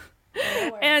problem.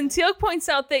 And Teal'c points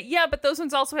out that, but those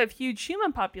ones also have huge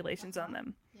human populations on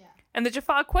them. And the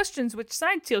Jaffa questions which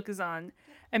side Teal'c is on.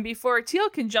 And before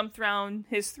Teal'c can jump around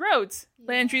his throat,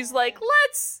 Landry's like,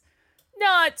 let's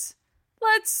not.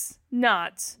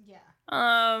 Yeah.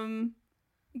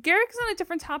 Garrick's on a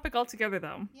different topic altogether,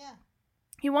 though. Yeah.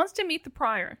 He wants to meet the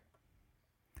prior.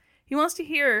 He wants to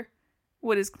hear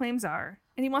what his claims are.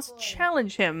 And he wants to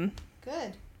challenge him.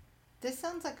 Good. This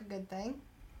sounds like a good thing.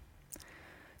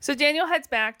 So Daniel heads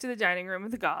back to the dining room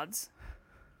of the gods.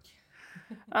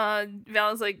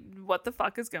 Vala's like, what the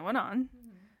fuck is going on?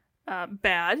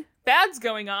 Bad's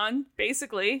going on,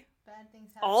 basically. Bad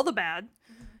things happen. All the bad.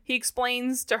 He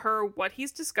explains to her what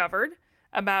he's discovered.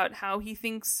 about how he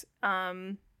thinks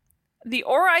the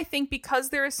Ori think because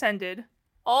they're ascended,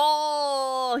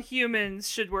 all humans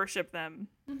should worship them.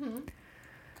 Mm-hmm.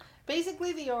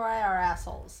 Basically, the Ori are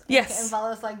assholes. Yes. And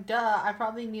Vala's like, duh, I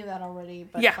probably knew that already,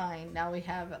 but fine. Now we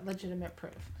have legitimate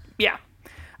proof. Yeah.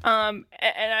 And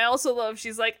I also love,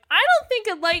 she's like, I don't think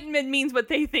enlightenment means what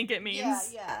they think it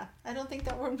means. Yeah. I don't think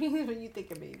that word means what you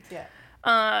think it means. Yeah.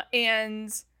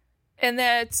 And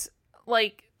that,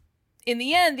 like, in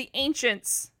the end, the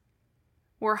ancients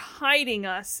were hiding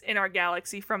us in our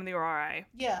galaxy from the Ori.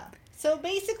 Yeah. So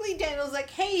basically, Daniel's like,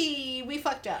 hey, we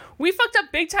fucked up. We fucked up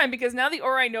big time because now the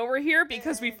Ori know we're here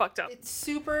because we fucked up. It's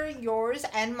super yours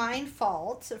and mine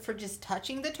fault for just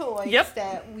touching the toys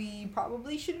that we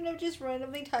probably shouldn't have just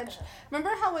randomly touched. Remember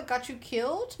how it got you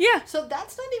killed? Yeah. So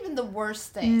that's not even the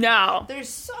worst thing. No. There's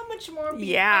so much more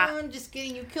beyond just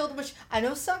getting you killed, which I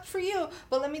know sucked for you,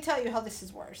 but let me tell you how this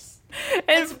is worse.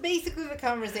 That's basically the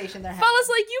conversation they're having. Fella's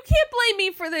like, you can't blame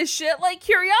me for this shit. Like,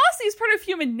 curiosity is part of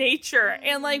human nature.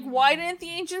 And, like, why didn't the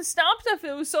ancients stop stuff?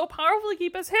 It was so powerful to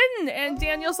keep us hidden. And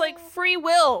Daniel's like, free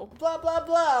will. Blah, blah,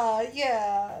 blah.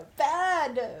 Yeah.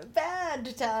 Bad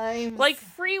times. Like,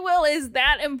 free will is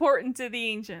that important to the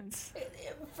ancients.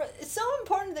 It's so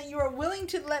important that you are willing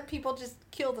to let people just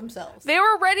kill themselves. They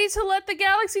were ready to let the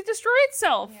galaxy destroy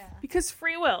itself. Yeah. Because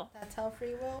free will. That's how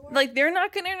free will works. Like, they're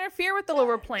not going to interfere with the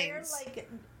lower planes. They're like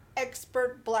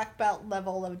expert black belt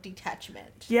level of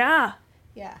detachment. Yeah.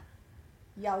 Yeah.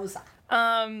 Yowza.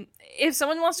 If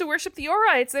someone wants to worship the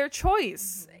Ori, it's their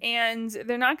choice. Mm-hmm. And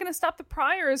they're not going to stop the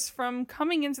Priors from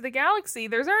coming into the galaxy.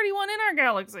 There's already one in our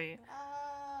galaxy.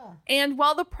 And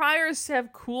while the Priors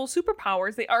have cool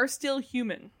superpowers, they are still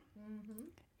human. Mm-hmm.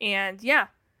 And yeah,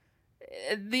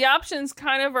 the options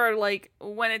kind of are like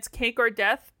when it's cake or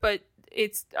death, but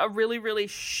it's a really, really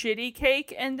shitty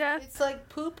cake and death. It's like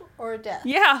poop or death.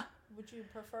 Yeah. Would you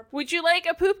prefer poop? Would you like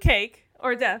a poop cake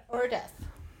or death? Or death.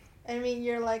 I mean,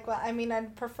 you're like, well, I mean,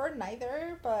 I'd prefer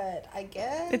neither, but I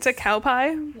guess. It's a cow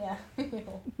pie? Yeah.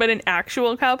 But an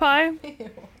actual cow pie?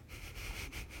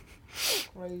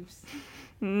 Gross.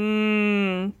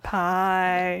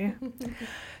 Pie.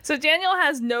 So Daniel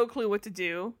has no clue what to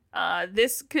do.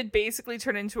 This could basically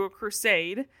turn into a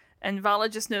crusade, and Vala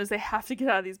just knows they have to get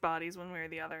out of these bodies one way or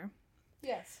the other.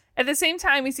 Yes. At the same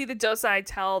time, we see the Dosai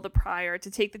tell the Prior to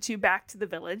take the two back to the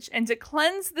village and to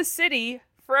cleanse the city,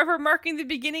 forever marking the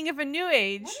beginning of a new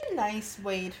age. What a nice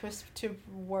way to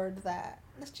word that.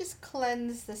 Let's just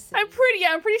cleanse the city. I'm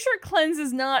pretty sure cleanse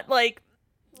is not like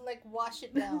wash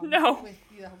it down. No. With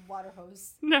the water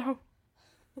hose. No.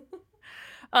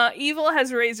 Evil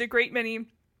has raised a great many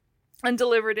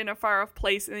undelivered in a far-off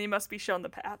place, and they must be shown the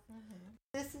path. Mm-hmm.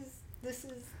 This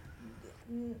is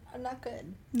not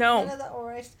good. No. None of the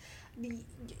Oris.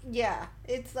 Yeah,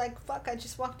 it's like, fuck, I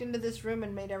just walked into this room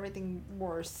and made everything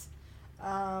worse.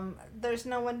 There's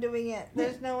no one doing it.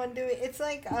 It's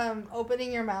like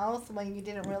opening your mouth when you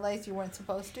didn't realize you weren't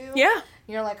supposed to. Yeah.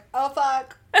 You're like, oh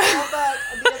fuck. The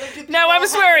other two people now I'm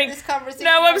swearing. This conversation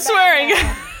now I'm swearing.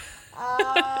 Okay.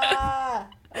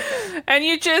 And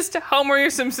you just Homer your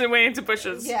Simpson way into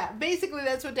bushes. Yeah, basically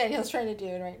that's what Daniel's trying to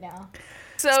do right now.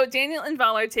 So Daniel and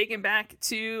Vala are taken back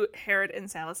to Herod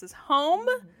and Salus's home.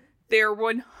 Mm-hmm. They're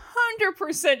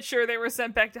 100% sure they were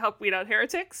sent back to help weed out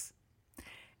heretics.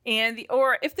 And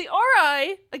if the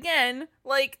Ori, again,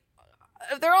 like,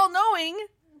 if they're all knowing,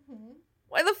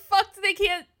 why the fuck do they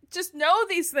can't just know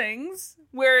these things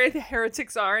where the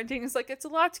heretics are? And Daniel's like, it's a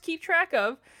lot to keep track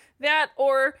of. That,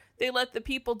 or they let the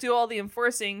people do all the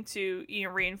enforcing to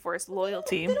reinforce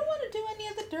loyalty. They don't want to do any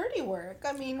of the dirty work.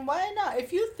 I mean, why not?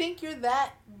 If you think you're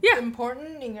that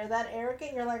important and you're that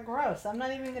arrogant, you're like, gross. I'm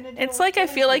not even going to do it. It's like, I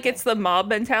feel like it's the mob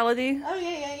mentality. Oh,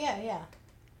 yeah.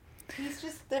 He's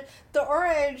just, the Ori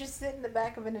are just sitting in the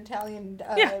back of an Italian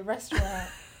restaurant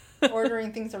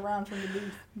ordering things around from the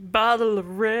booth. Bottle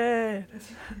of red.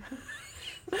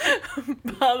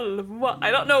 Bottle of what? I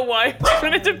don't know why I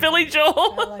turned into Billy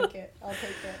Joel. I like it. I'll take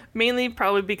it. Mainly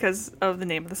probably because of the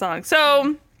name of the song.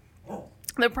 So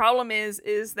the problem is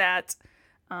that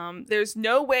there's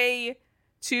no way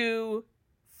to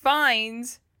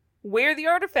find where the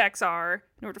artifacts are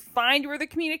in order to find where the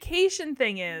communication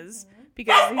thing is,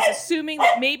 because he's assuming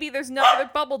that maybe there's another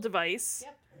bubble device.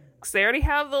 Yep. Because they already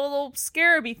have the little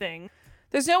scarabee thing.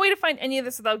 There's no way to find any of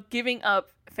this without giving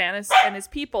up Phanis and his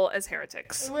people as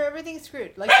heretics. Where everything's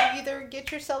screwed. Like, you either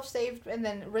get yourself saved and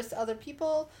then risk other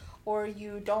people, or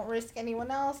you don't risk anyone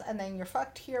else and then you're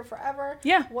fucked here forever.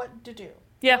 Yeah. What to do.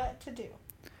 Yeah. What to do.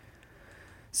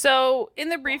 So, in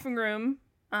the briefing room,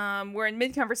 we're in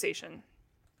mid-conversation.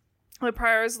 The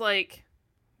Prior's like,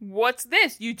 what's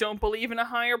this? You don't believe in a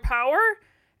higher power?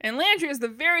 And Landry is the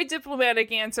very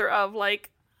diplomatic answer of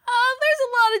like, there's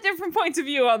a lot of different points of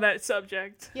view on that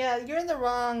subject. Yeah, you're on the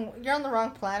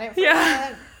wrong planet for Yeah.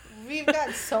 that. We've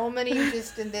got so many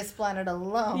just in this planet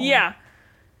alone. Yeah.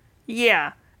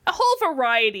 Yeah. A whole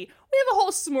variety. We have a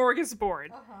whole smorgasbord.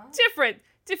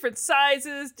 Different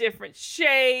sizes, different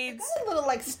shades. Got a little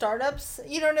like startups,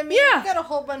 you know what I mean? Yeah. We've got a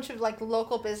whole bunch of like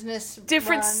local business.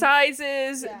 Different run.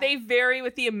 sizes. Yeah. They vary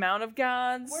with the amount of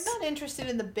gods. We're not interested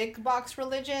in the big box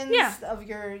religions of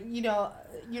your,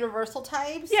 universal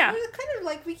types. Yeah. We're kind of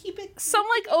like, we keep it. Some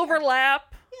like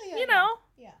overlap. Yeah, you know.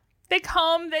 Yeah. They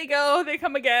come, they go, they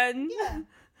come again. Yeah.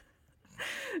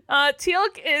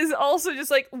 Teal'c is also just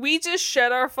like, we just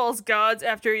shed our false gods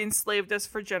after he enslaved us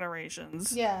for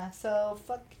generations. Yeah, so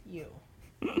fuck you.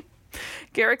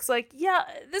 Garrick's like, yeah,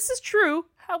 this is true.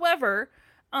 However,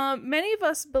 many of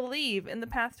us believe in the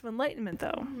path to enlightenment,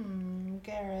 though.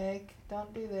 Garrick,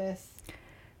 don't do this.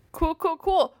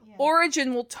 Cool. Yeah.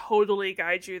 Origin will totally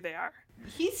guide you there.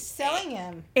 He's selling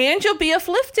him. And you'll be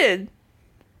uplifted.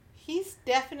 He's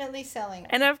definitely selling him.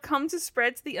 And I've come to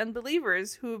spread to the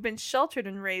unbelievers who have been sheltered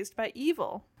and raised by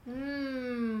evil.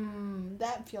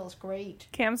 That feels great.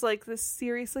 Cam's like, this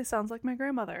seriously sounds like my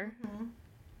grandmother.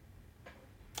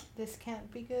 This can't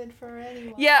be good for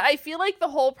anyone. Yeah, I feel like the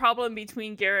whole problem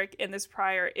between Garrick and this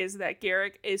prior is that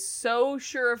Garrick is so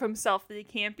sure of himself that he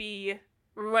can't be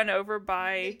run over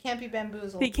by... He can't be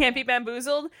bamboozled. He can't be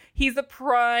bamboozled. He's the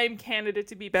prime candidate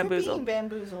to be bamboozled. For being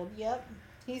bamboozled, yep.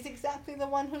 He's exactly the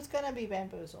one who's gonna be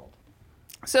bamboozled.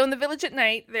 So in the village at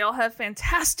night, they all have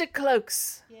fantastic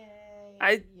cloaks.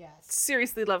 Yay. Yes.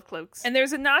 Seriously love cloaks. And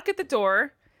there's a knock at the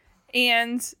door,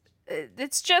 and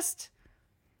it's just,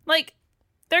 like,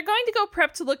 they're going to go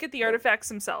prep to look at the artifacts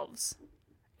themselves.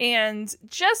 And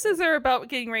just as they're about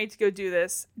getting ready to go do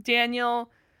this, Daniel,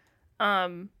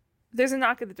 there's a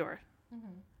knock at the door.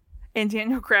 And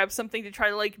Daniel grabs something to try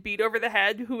to, like, beat over the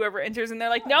head whoever enters, and they're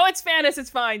like, no, it's Fanus, it's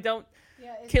fine, don't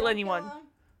kill anyone.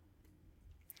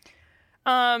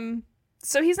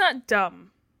 So he's not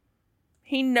dumb.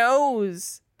 He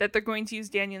knows that they're going to use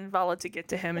Daniel and Vala to get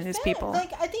to him and his people.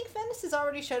 Like, I think Fanus has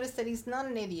already showed us that he's not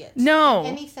an idiot. No. In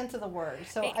any sense of the word.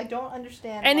 So I don't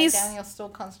understand and why he's, Daniel's still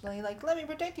constantly like, let me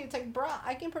protect you. It's like, bruh,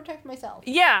 I can protect myself.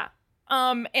 Yeah.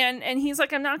 And he's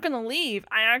like, I'm not going to leave.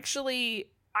 I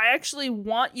actually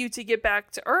want you to get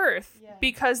back to Earth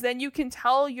because then you can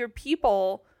tell your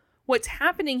people what's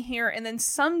happening here, and then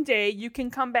someday you can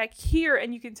come back here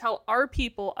and you can tell our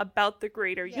people about the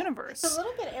greater universe. It's a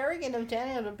little bit arrogant of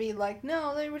Daniel to be like,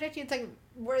 no, let me protect you. It's like,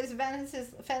 whereas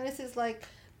Fanus is like,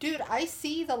 dude, I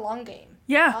see the long game.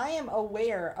 Yeah. I am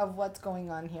aware of what's going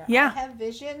on here. Yeah. I have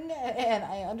vision, and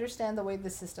I understand the way the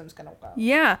system's going to go.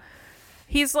 Yeah.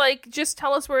 He's like, just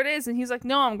tell us where it is. And he's like,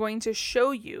 no, I'm going to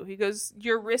show you. He goes,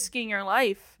 you're risking your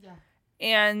life. Yeah.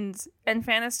 And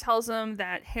Fanus tells him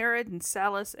that Herod and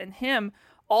Salus and him,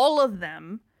 all of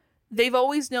them, they've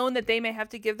always known that they may have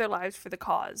to give their lives for the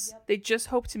cause. Yep. They just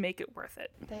hope to make it worth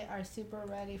it. They are super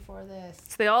ready for this.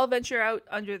 So they all venture out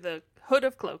under the hood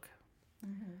of Cloak.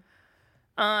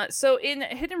 So in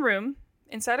a hidden room,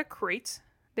 inside a crate,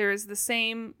 there is the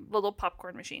same little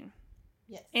popcorn machine.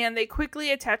 Yes. And they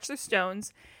quickly attach their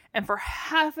stones, and for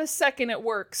half a second it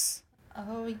works.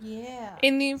 Oh, yeah.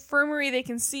 In the infirmary, they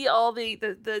can see all the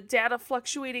data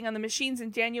fluctuating on the machines,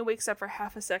 and Daniel wakes up for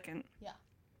half a second. Yeah.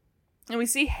 And we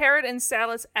see Herod and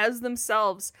Salus as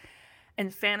themselves,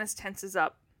 and Fanus tenses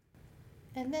up.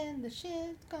 And then the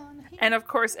shit's gonna hit. And of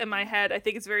course, in my head, I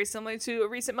think it's very similar to a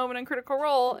recent moment in Critical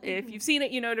Role. If you've seen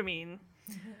it, you know what I mean.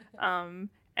 And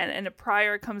a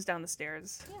prior comes down the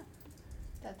stairs. Yeah.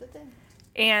 That's the thing.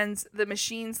 And the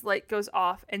machine's light goes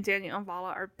off, and Daniel and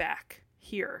Vala are back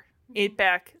here.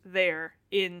 Back there,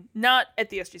 not at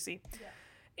the SGC. Yeah.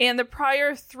 And the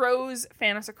prior throws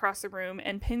Fanus across the room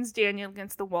and pins Daniel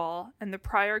against the wall. And the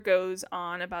prior goes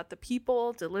on about the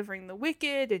people delivering the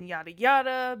wicked and yada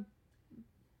yada.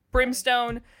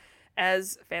 Brimstone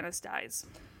as Fanus dies.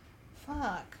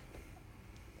 Fuck.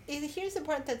 Here's the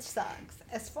part that sucks.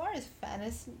 As far as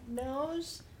Fanus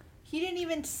knows, he didn't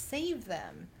even save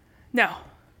them. No.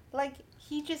 Like,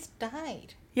 he just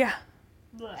died. Yeah.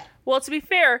 Blech. Well, to be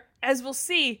fair, as we'll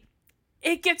see,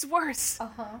 it gets worse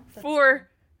for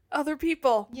other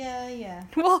people. Yeah.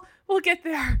 We'll get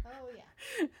there. Oh,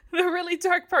 yeah. The really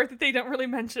dark part that they don't really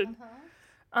mention.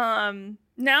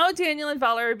 Now Daniel and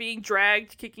Vala are being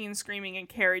dragged, kicking and screaming, and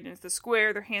carried into the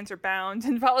square. Their hands are bound,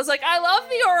 and Vala's like, I love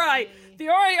the Ori! The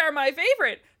Ori are my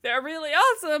favorite! They're really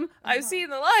awesome! I've seen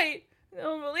the light!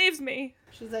 No one believes me.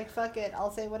 She's like, fuck it,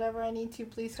 I'll say whatever I need to,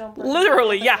 please don't burn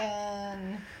literally, me yeah.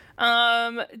 Again.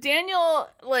 Daniel,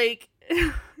 like,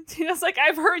 Daniel's like,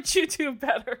 I've heard you do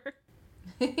better.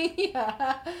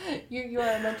 Yeah. You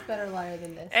are a much better liar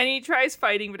than this. And he tries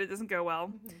fighting, but it doesn't go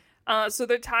well. So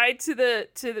they're tied to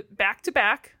the back to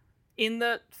back in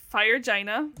the fire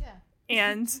gina. Yeah.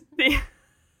 And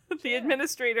the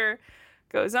administrator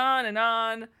goes on and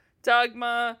on.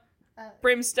 Dogma,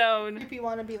 Brimstone. Creepy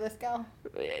wannabe Lithgow.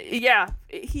 Yeah,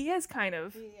 he is kind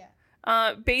of.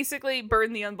 Yeah. Basically,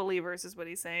 burn the unbelievers is what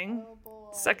he's saying. Oh boy.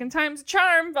 Second time's a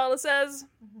charm, Vala says.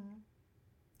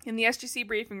 In the SGC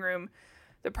briefing room,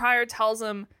 the prior tells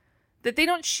them that they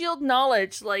don't shield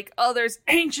knowledge like others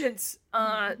ancients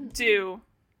do.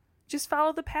 Just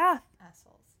follow the path.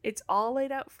 Assholes. It's all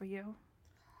laid out for you.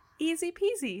 Easy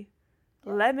peasy.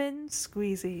 Lemon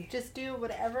squeezy. Just do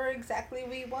whatever exactly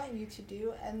we want you to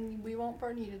do, and we won't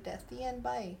burn you to death. The end.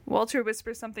 Bye. Walter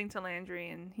whispers something to Landry,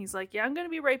 and he's like, yeah, I'm going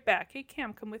to be right back. Hey,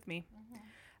 Cam, come with me.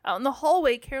 Out in the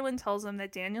hallway, Carolyn tells him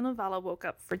that Daniel and Vala woke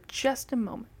up for just a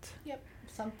moment. Yep.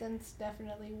 Something's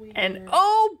definitely weird. And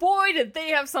oh boy, did they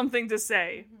have something to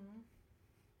say.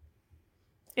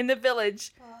 In the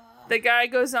village, the guy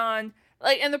goes on,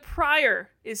 and the prior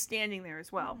is standing there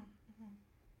as well.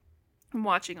 I'm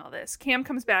watching all this. Cam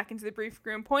comes back into the briefing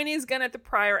room, pointing his gun at the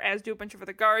prior, as do a bunch of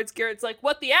other guards. Garrett's like,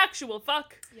 what the actual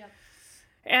fuck? Yep.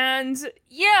 And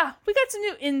yeah, we got some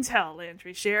new intel,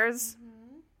 Landry shares.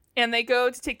 And they go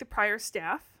to take the prior's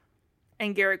staff,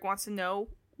 and Garrett wants to know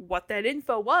what that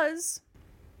info was.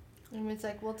 And it's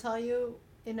like, we'll tell you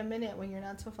in a minute when you're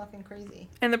not so fucking crazy.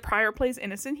 And the prior plays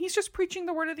innocent. He's just preaching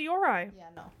the word of the Ori. Yeah,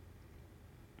 no.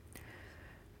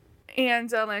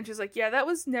 And Landry's like, yeah, that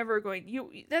was never going...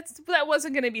 that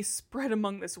wasn't going to be spread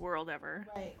among this world ever.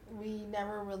 Right. We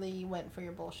never really went for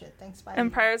your bullshit. Thanks, bye.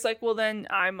 And Prior's like, well, then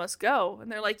I must go.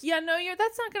 And they're like, yeah, no,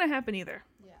 that's not going to happen either.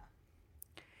 Yeah.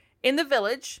 In the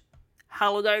village,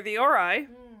 hallowed are the Ori.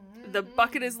 The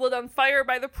bucket is lit on fire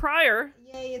by the prior.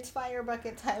 Yay, it's fire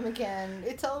bucket time again.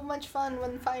 It's so much fun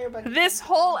when fire bucket This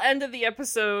whole end of the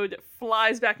episode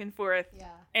flies back and forth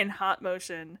in hot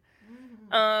motion.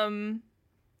 And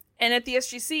at the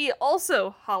SGC,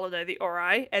 also hallowed are the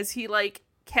Ori, as he,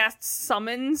 casts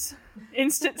summons,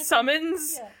 instant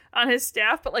summons on his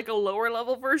staff, but, a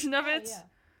lower-level version of it. Yeah.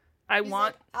 I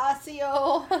want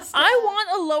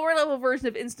a lower level version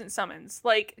of instant summons.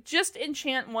 Just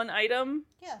enchant one item.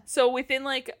 Yeah. So within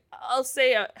I'll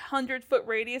say 100-foot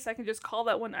radius, I can just call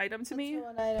that one item to me.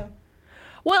 One item.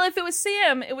 Well, if it was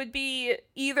Sam, it would be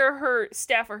either her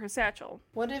staff or her satchel.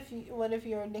 What if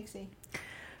you're Nixie?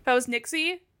 If I was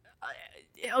Nixie,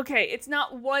 okay, it's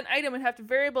not one item, it'd have to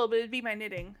variable, but it'd be my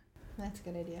knitting. That's a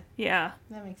good idea. Yeah.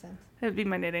 That makes sense. It'd be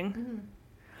my knitting.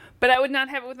 But I would not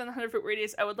have it within the 100-foot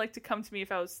radius. I would like to come to me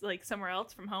if I was, somewhere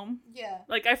else from home. Yeah.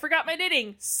 I forgot my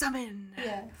knitting. Summon.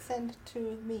 Yeah, send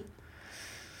to me.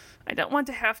 I don't want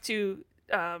to have to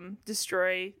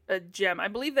destroy a gem. I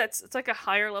believe it's a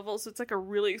higher level, so it's a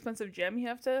really expensive gem you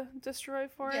have to destroy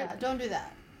for it. Yeah, don't do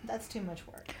that. That's too much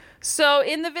work. So,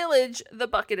 in the village, the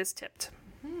bucket is tipped.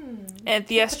 At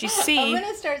the SGC... I'm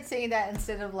going to start saying that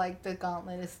instead of, the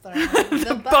gauntlet is thrown.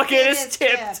 The bucket is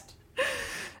tipped.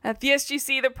 At the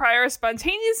SGC, the prior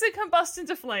spontaneously combusts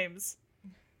into flames.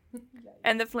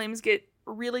 And the flames get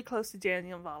really close to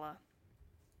Daniel and Vala.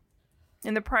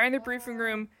 And the prior in the briefing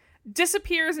room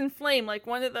disappears in flame, like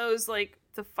one of those,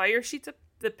 the fire sheets of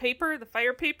the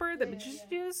fire paper that magicians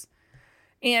use.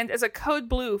 And as a code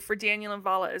blue for Daniel and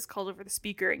Vala is called over the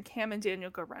speaker, and Cam and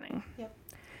Daniel go running. Yep.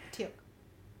 Teal'c.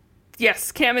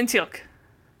 Yes, Cam and Teal'c.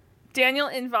 Daniel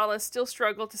and Vala still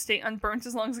struggle to stay unburnt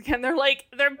as long as they can.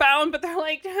 They're bound, but they're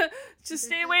just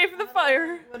stay away from the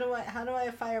fire. How do I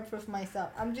fireproof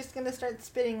myself? I'm just gonna start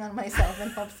spitting on myself in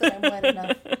hopes that I'm wet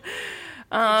enough to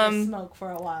just smoke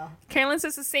for a while. Carolyn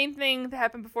says the same thing that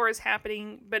happened before is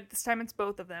happening, but this time it's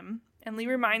both of them. And Lee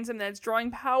reminds him that it's drawing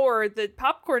power. The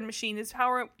popcorn machine is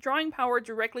drawing power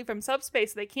directly from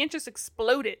subspace. They can't just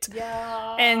explode it.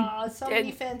 Yeah. And so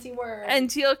many fancy words. And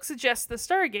Teal'c suggests the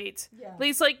Stargate. Yeah.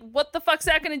 Lee's like, what the fuck's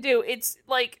that going to do? It's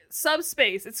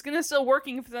subspace. It's going to still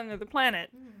working if it's on another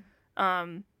planet.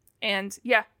 And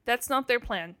yeah, that's not their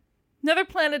plan. Another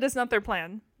planet is not their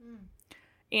plan.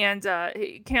 And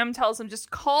Cam tells him,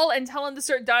 just call and tell him to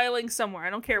start dialing somewhere.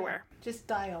 I don't care where. Just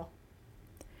dial.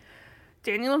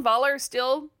 Daniel and Vala are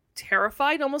still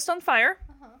terrified, almost on fire.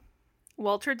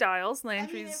 Walter dials.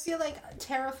 Landry's... I feel like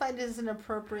terrified is an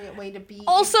appropriate way to be.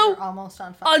 Also, almost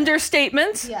on fire.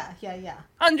 Understatement. Yeah.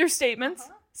 Understatement.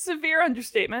 Severe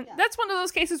understatement. Yeah. That's one of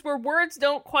those cases where words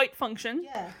don't quite function.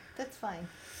 Yeah, that's fine.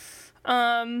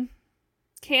 Cam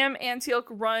and Teal'c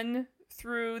run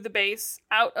through the base.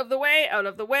 Out of the way.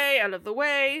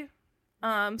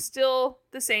 Still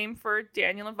the same for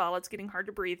Daniel and Vala. It's getting hard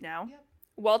to breathe now. Yep.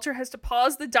 Walter has to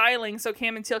pause the dialing so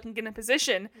Cam and Teal can get in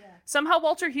position. Yeah. Somehow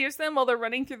Walter hears them while they're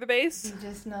running through the base. He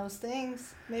just knows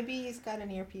things. Maybe he's got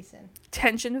an earpiece in.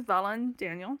 Tension with Vala and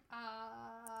Daniel.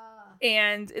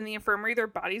 And in the infirmary, their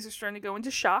bodies are starting to go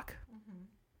into shock. Mm-hmm.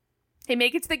 They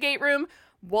make it to the gate room.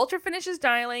 Walter finishes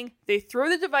dialing. They throw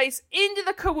the device into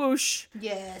the kawoosh.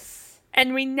 Yes.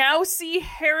 And we now see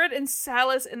Herod and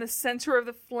Salas in the center of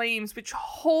the flames, which,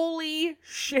 holy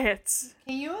shit.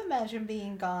 Can you imagine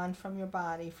being gone from your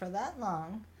body for that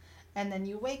long, and then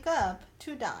you wake up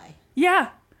to die?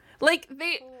 Yeah. Like,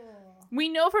 we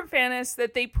know from Fanis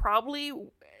that they probably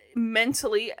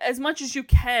mentally, as much as you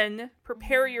can,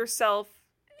 prepare yourself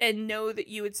and know that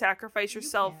you would sacrifice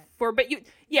yourself for, but you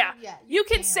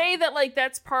can say that, like,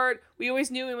 that's part, we always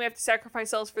knew and we have to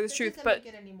sacrifice ourselves for the truth, but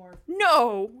make it any more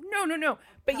no,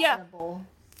 but palatable.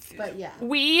 But yeah,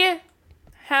 we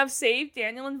have saved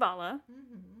Daniel and Vala,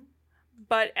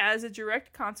 but as a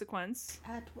direct consequence.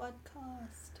 At what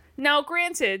cost? Now,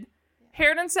 granted,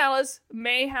 Herod and Salas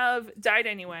may have died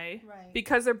anyway,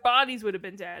 because their bodies would have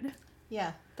been dead.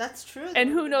 Yeah, that's true.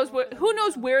 And who knows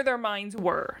where their minds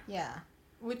were. Yeah.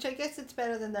 Which I guess it's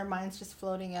better than their minds just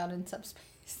floating out in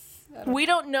subspace. We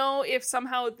don't know if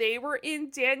somehow they were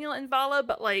in Daniel and Vala,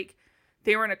 but, like,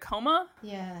 they were in a coma.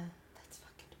 Yeah, that's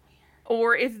fucking weird.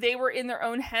 Or if they were in their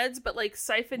own heads, but, like,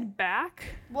 siphoned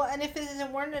back. Well, and if it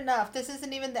weren't enough, this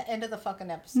isn't even the end of the fucking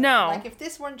episode. No. Like, if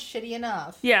this weren't shitty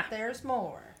enough, there's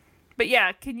more. But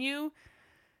yeah, can you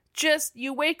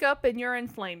wake up and you're in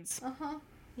flames. Uh-huh.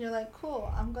 You're like,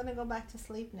 cool, I'm gonna go back to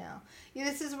sleep now. Yeah,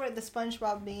 this is where the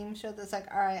SpongeBob meme show that's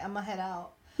like, alright, I'm gonna head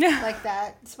out. Yeah. Like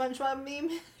that SpongeBob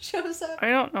meme shows up. I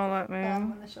don't know that, man. I'm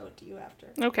gonna show it to you after.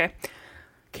 Okay.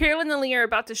 Carolyn and Lee are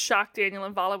about to shock Daniel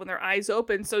and Vala when their eyes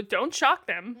open, so don't shock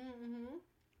them.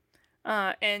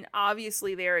 Mm-hmm. And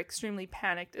obviously they are extremely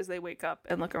panicked as they wake up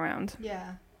and look around.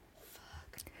 Yeah.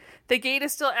 The gate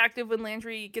is still active when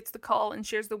Landry gets the call and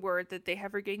shares the word that they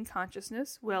have regained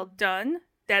consciousness. Well done.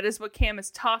 That is what Cam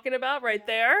is talking about right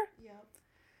there. Yep.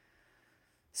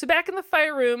 So back in the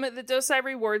fire room, the Docile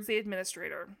rewards the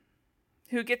administrator,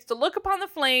 who gets to look upon the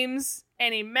flames,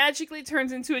 and he magically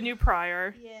turns into a new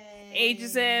prior. Yay.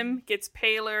 Ages him, gets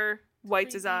paler,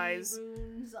 whites his eyes.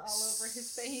 Runes all over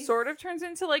his face. Sort of turns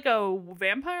into like a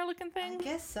vampire-looking thing. I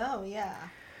guess so, yeah.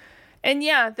 And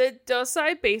yeah, the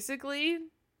Docile basically,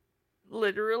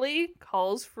 literally,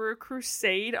 calls for a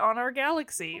crusade on our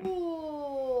galaxy.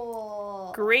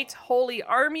 Cool. Great holy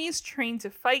armies trained to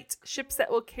fight, ships that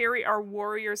will carry our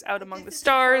warriors out among the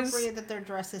stars. It's appropriate that their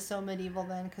dress is so medieval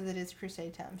then, because it is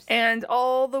crusade times. And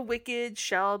all the wicked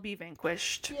shall be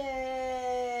vanquished.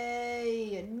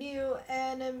 Yay! A new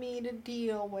enemy to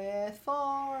deal with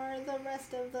for the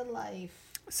rest of the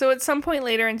life. So at some point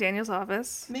later in Daniel's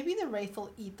office... Maybe the Wraith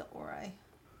will eat the Ori.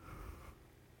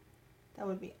 That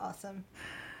would be awesome.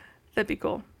 That'd be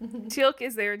cool. Teal'c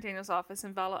is there in Daniel's office,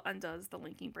 and Vala undoes the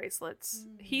linking bracelets.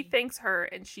 He thanks her,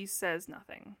 and she says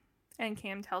nothing. And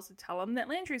Cam tells to tell him that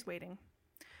Landry's waiting.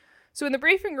 So in the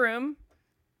briefing room,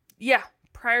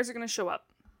 priors are going to show up.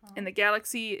 And the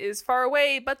galaxy is far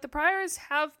away, but the priors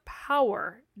have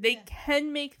power. They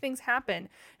can make things happen.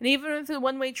 And even if it's a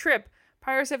one-way trip,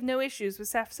 priors have no issues with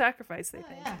sacrifice, they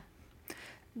think. Yeah.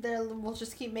 We'll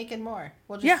just keep making more.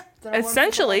 We'll just throw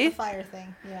essentially. The fire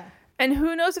thing. Yeah. And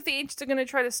who knows if the ancients are going to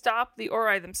try to stop the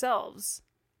Ori themselves.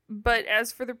 But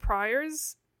as for the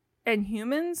priors and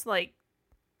humans, like,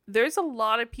 there's a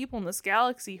lot of people in this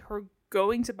galaxy who are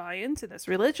going to buy into this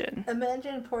religion.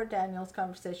 Imagine poor Daniel's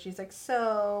conversation. She's like,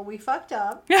 so we fucked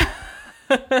up.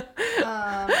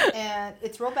 And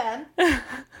it's real bad.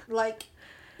 Like,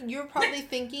 you're probably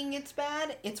thinking it's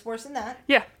bad. It's worse than that.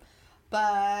 Yeah.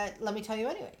 But let me tell you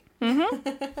anyway.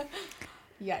 Mm-hmm.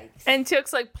 Yikes. And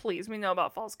Teal'c's like, please, we know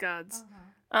about false gods.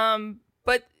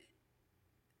 But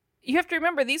you have to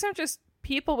remember, these aren't just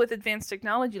people with advanced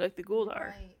technology like the Goa'uld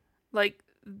are. Right. Like,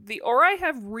 the Ori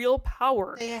have real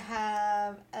power. They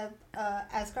have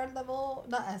Asgard level,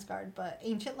 not Asgard, but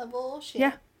ancient level shit.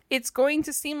 Yeah. It's going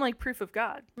to seem like proof of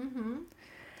God. Mm-hmm.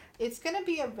 It's going to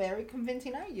be a very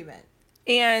convincing argument.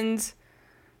 And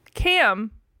Cam,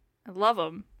 I love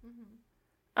him.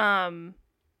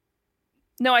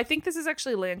 No, I think this is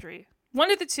actually Landry.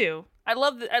 One of the two. I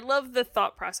love the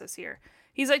thought process here.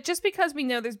 He's like, just because we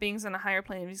know there's beings on a higher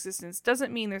plane of existence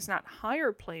doesn't mean there's not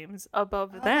higher planes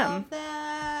above them. I love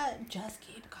that. Just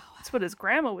keep going. That's what his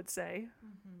grandma would say.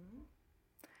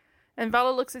 And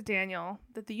Vala looks at Daniel,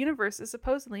 that the universe is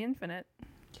supposedly infinite.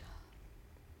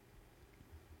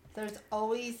 There's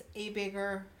always a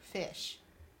bigger fish.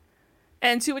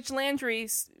 And to which Landry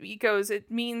he goes, it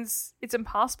means it's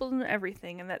impossible to know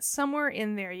everything, and that somewhere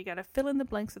in there you got to fill in the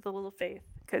blanks with a little faith,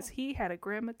 because he had a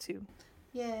grandma too.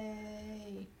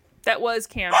 Yay. That was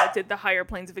Cam that did the higher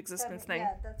planes of existence thing.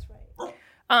 Yeah, that's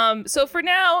right. So for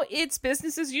now, it's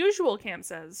business as usual, Cam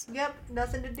says. Yep,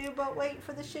 nothing to do but wait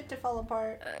for the shit to fall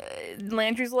apart.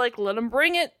 Landry's like, let them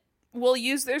bring it. We'll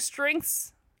use their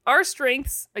strengths, our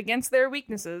strengths, against their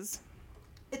weaknesses.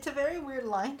 It's a very weird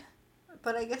line,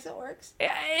 but I guess it works. It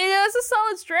is a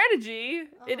solid strategy.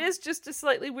 It is just a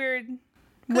slightly weird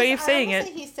way of saying it.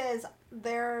 He says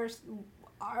there's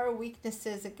our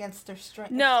weaknesses against their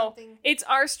strengths. No, it's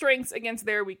our strengths against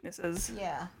their weaknesses.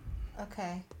 Yeah.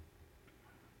 Okay.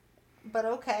 But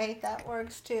okay, that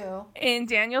works too. In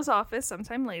Daniel's office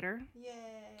sometime later, Yay.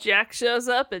 Jack shows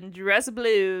up in dress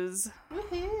blues.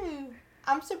 Woohoo.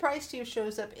 I'm surprised he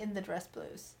shows up in the dress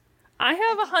blues. I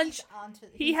have a hunch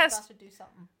he has about to do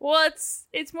something. Well,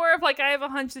 it's more of like I have a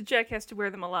hunch that Jack has to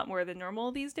wear them a lot more than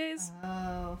normal these days.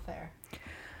 Oh, fair.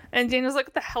 And Daniel's like,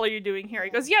 what the hell are you doing here? He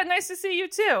goes, yeah, nice to see you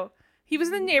too. He was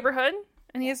in the neighborhood,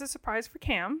 and he has a surprise for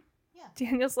Cam. Yeah.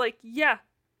 Daniel's like, yeah.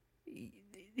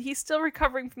 He's still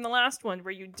recovering from the last one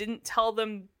where you didn't tell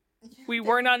them we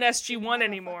weren't on SG-1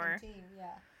 anymore.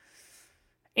 Yeah.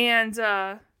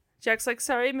 And Jack's like,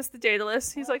 sorry, I missed the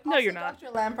Daedalus. He's like, no, you're not.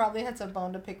 Dr. Lamb probably had some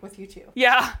bone to pick with you too.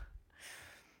 Yeah.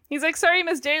 He's like, sorry,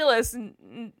 Miss Daedalus.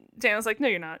 And Daniel's like, no,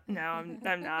 you're not. No,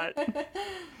 I'm not.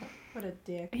 What a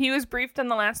dick. He was briefed on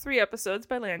the last 3 episodes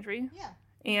by Landry. Yeah.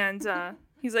 And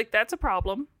he's like, that's a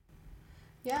problem.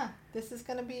 Yeah, this is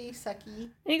gonna be sucky.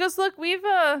 And he goes, look, we've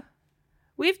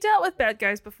dealt with bad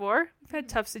guys before. We've had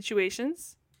tough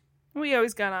situations. We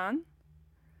always got on.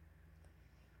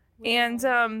 And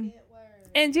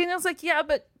Daniel's like, yeah,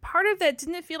 but part of that,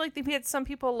 didn't it feel like they had some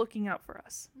people looking out for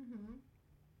us? Mm-hmm.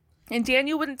 And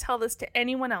Daniel wouldn't tell this to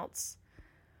anyone else.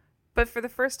 But for the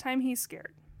first time, he's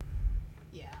scared.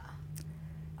 Yeah.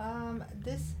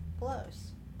 This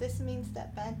blows. This means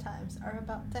that bad times are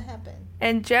about to happen.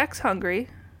 And Jack's hungry.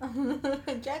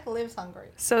 Jack lives hungry.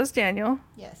 So's Daniel.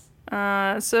 Yes.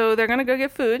 So they're gonna go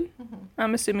get food. Mm-hmm.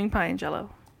 I'm assuming pie and Jell-O.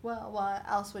 Well, what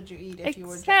else would you eat if you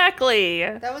were Jack? Exactly.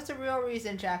 That was the real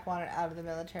reason Jack wanted out of the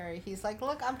military. He's like,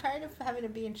 look, I'm tired of having to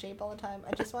be in shape all the time.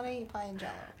 I just want to eat pie and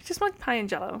Jell-O. I just want pie and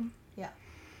Jell-O. Yeah.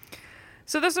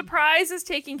 So the surprise is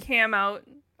taking Cam out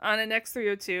on an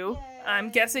X302. Yay.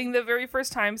 I'm guessing the very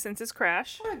first time since his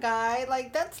crash. Poor guy.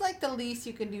 Like, that's like the least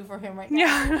you can do for him right now.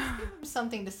 Yeah. Just give him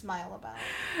something to smile about.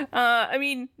 I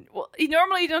mean, well,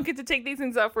 normally you don't get to take these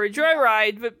things out for a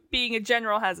joyride, but being a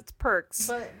general has its perks.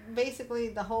 But basically,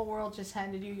 the whole world just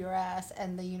handed you your ass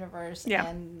and the universe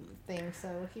and things.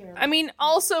 So here. I mean,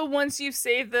 also, once you've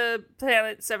saved the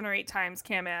planet 7 or 8 times,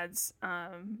 Cam adds.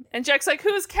 And Jack's like,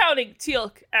 who's counting?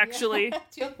 Teal'c, actually. Yeah,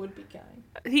 Teal'c would be counting.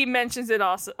 He mentions it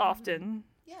also often.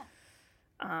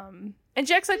 Yeah. And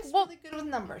Jack's like, he's well, really good with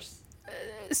numbers.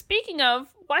 Speaking of,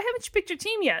 why haven't you picked your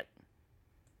team yet?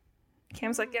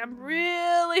 Cam's like, I'm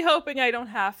really hoping I don't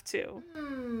have to.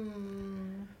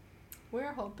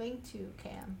 We're hoping to,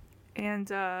 Cam. And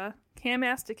Cam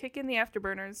asks to kick in the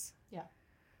afterburners. Yeah.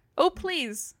 Oh,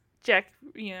 please, Jack,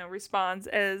 responds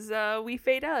as we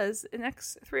fade as an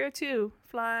X302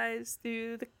 flies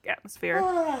through the atmosphere.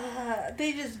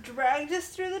 They just dragged us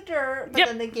through the dirt, but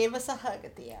then they gave us a hug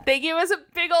at the end. They gave us a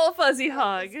big old fuzzy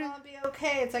hug. It's gonna be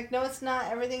okay. It's like, no, it's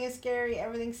not. Everything is scary.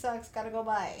 Everything sucks. Gotta go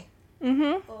by.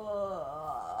 Mm-hmm.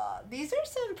 These are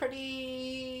some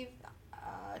pretty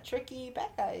tricky bad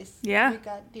guys. Yeah. We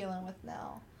got dealing with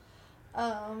now.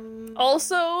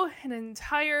 Also,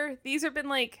 these have been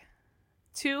like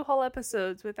 2 whole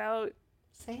episodes without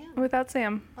Sam.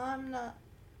 I'm not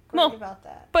great about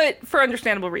that. But for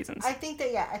understandable reasons. I think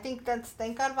that's,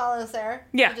 thank God Vala's there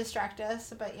to distract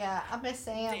us. But yeah, I miss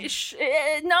Sam.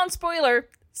 Non-spoiler,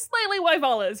 slightly why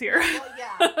Vala is here. Well,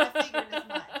 yeah, I figured as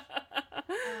much.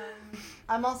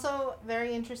 I'm also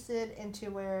very interested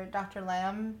into where Dr.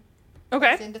 Lamb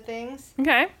gets into things.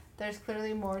 Okay. There's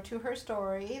clearly more to her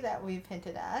story that we've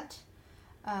hinted at.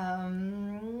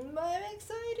 I'm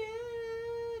excited.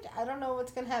 I don't know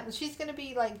what's going to happen. She's going to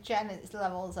be like Janet's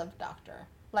levels of doctor.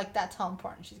 Like, that's how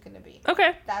important she's going to be.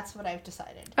 Okay. That's what I've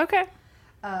decided. Okay.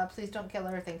 Please don't kill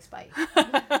her. Thanks, bye.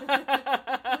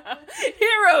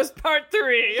 Heroes Part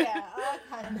 3. Yeah, I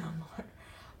kind of know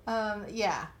more.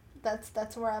 Yeah,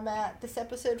 that's where I'm at. This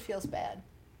episode feels bad.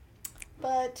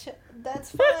 But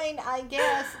that's fine, I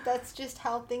guess. That's just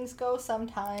how things go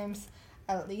sometimes.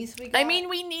 At least we got... I mean,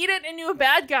 we needed a new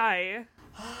bad guy.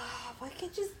 Why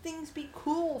can't just things be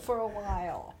cool for a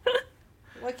while?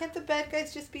 Why can't the bad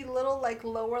guys just be little, like,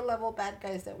 lower level bad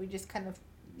guys that we just kind of,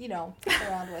 fuck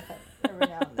around with every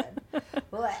now and then?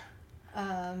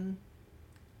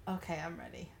 Okay, I'm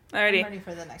ready. Alrighty. I'm ready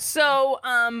for the next So,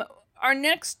 our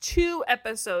next 2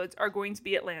 episodes are going to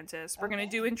be Atlantis. We're going to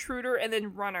do Intruder and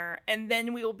then Runner, and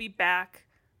then we will be back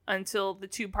until the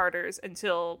 2-parters,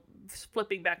 until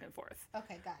flipping back and forth.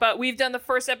 Okay, got it. But we've done the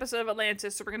first episode of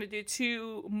Atlantis, so we're going to do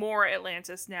 2 more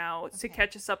Atlantis now to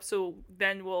catch us up, so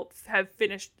then we'll have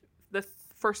finished the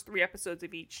first 3 episodes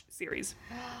of each series.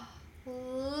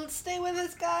 Stay with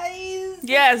us, guys.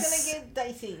 Yes. It's gonna get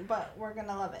dicey, but we're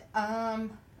gonna love it.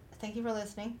 Thank you for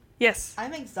listening. Yes.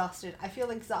 I'm exhausted. I feel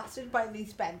exhausted by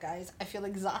these bad guys. I feel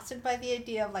exhausted by the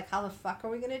idea of, like, how the fuck are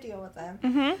we gonna deal with them?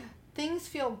 Mm-hmm. Things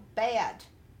feel bad.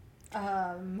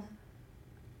 On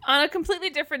a completely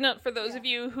different note, for those of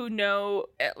you who know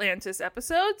Atlantis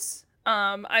episodes,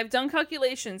 I've done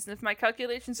calculations, and if my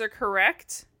calculations are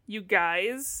correct, you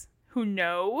guys who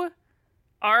know,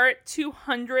 our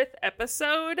 200th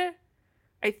episode,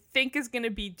 I think, is going to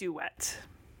be Duet.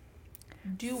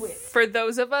 Do it. For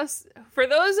those of us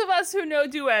who know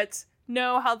Duet,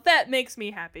 know how that makes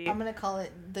me happy. I'm gonna call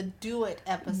it the Do It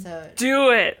episode. Do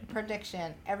it.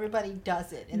 Prediction. Everybody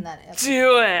does it in that episode.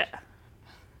 Do it.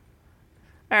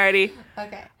 Alrighty.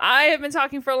 Okay. I have been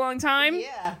talking for a long time.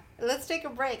 Yeah. Let's take a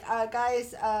break.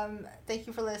 Guys, thank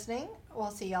you for listening. We'll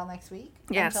see y'all next week.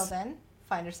 Yes. Until then,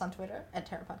 find us on Twitter at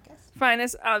Terra Podcast. Find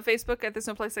us on Facebook at There's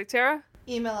No Place Like Terra.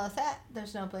 Email us at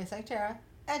There's No Place Like Terra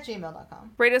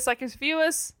 @gmail.com. Rate us, like us, review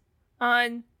us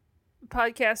on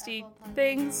podcasty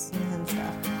things. And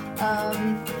stuff.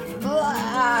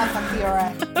 Fuck the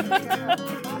alright.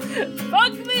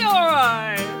 Fuck the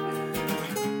alright.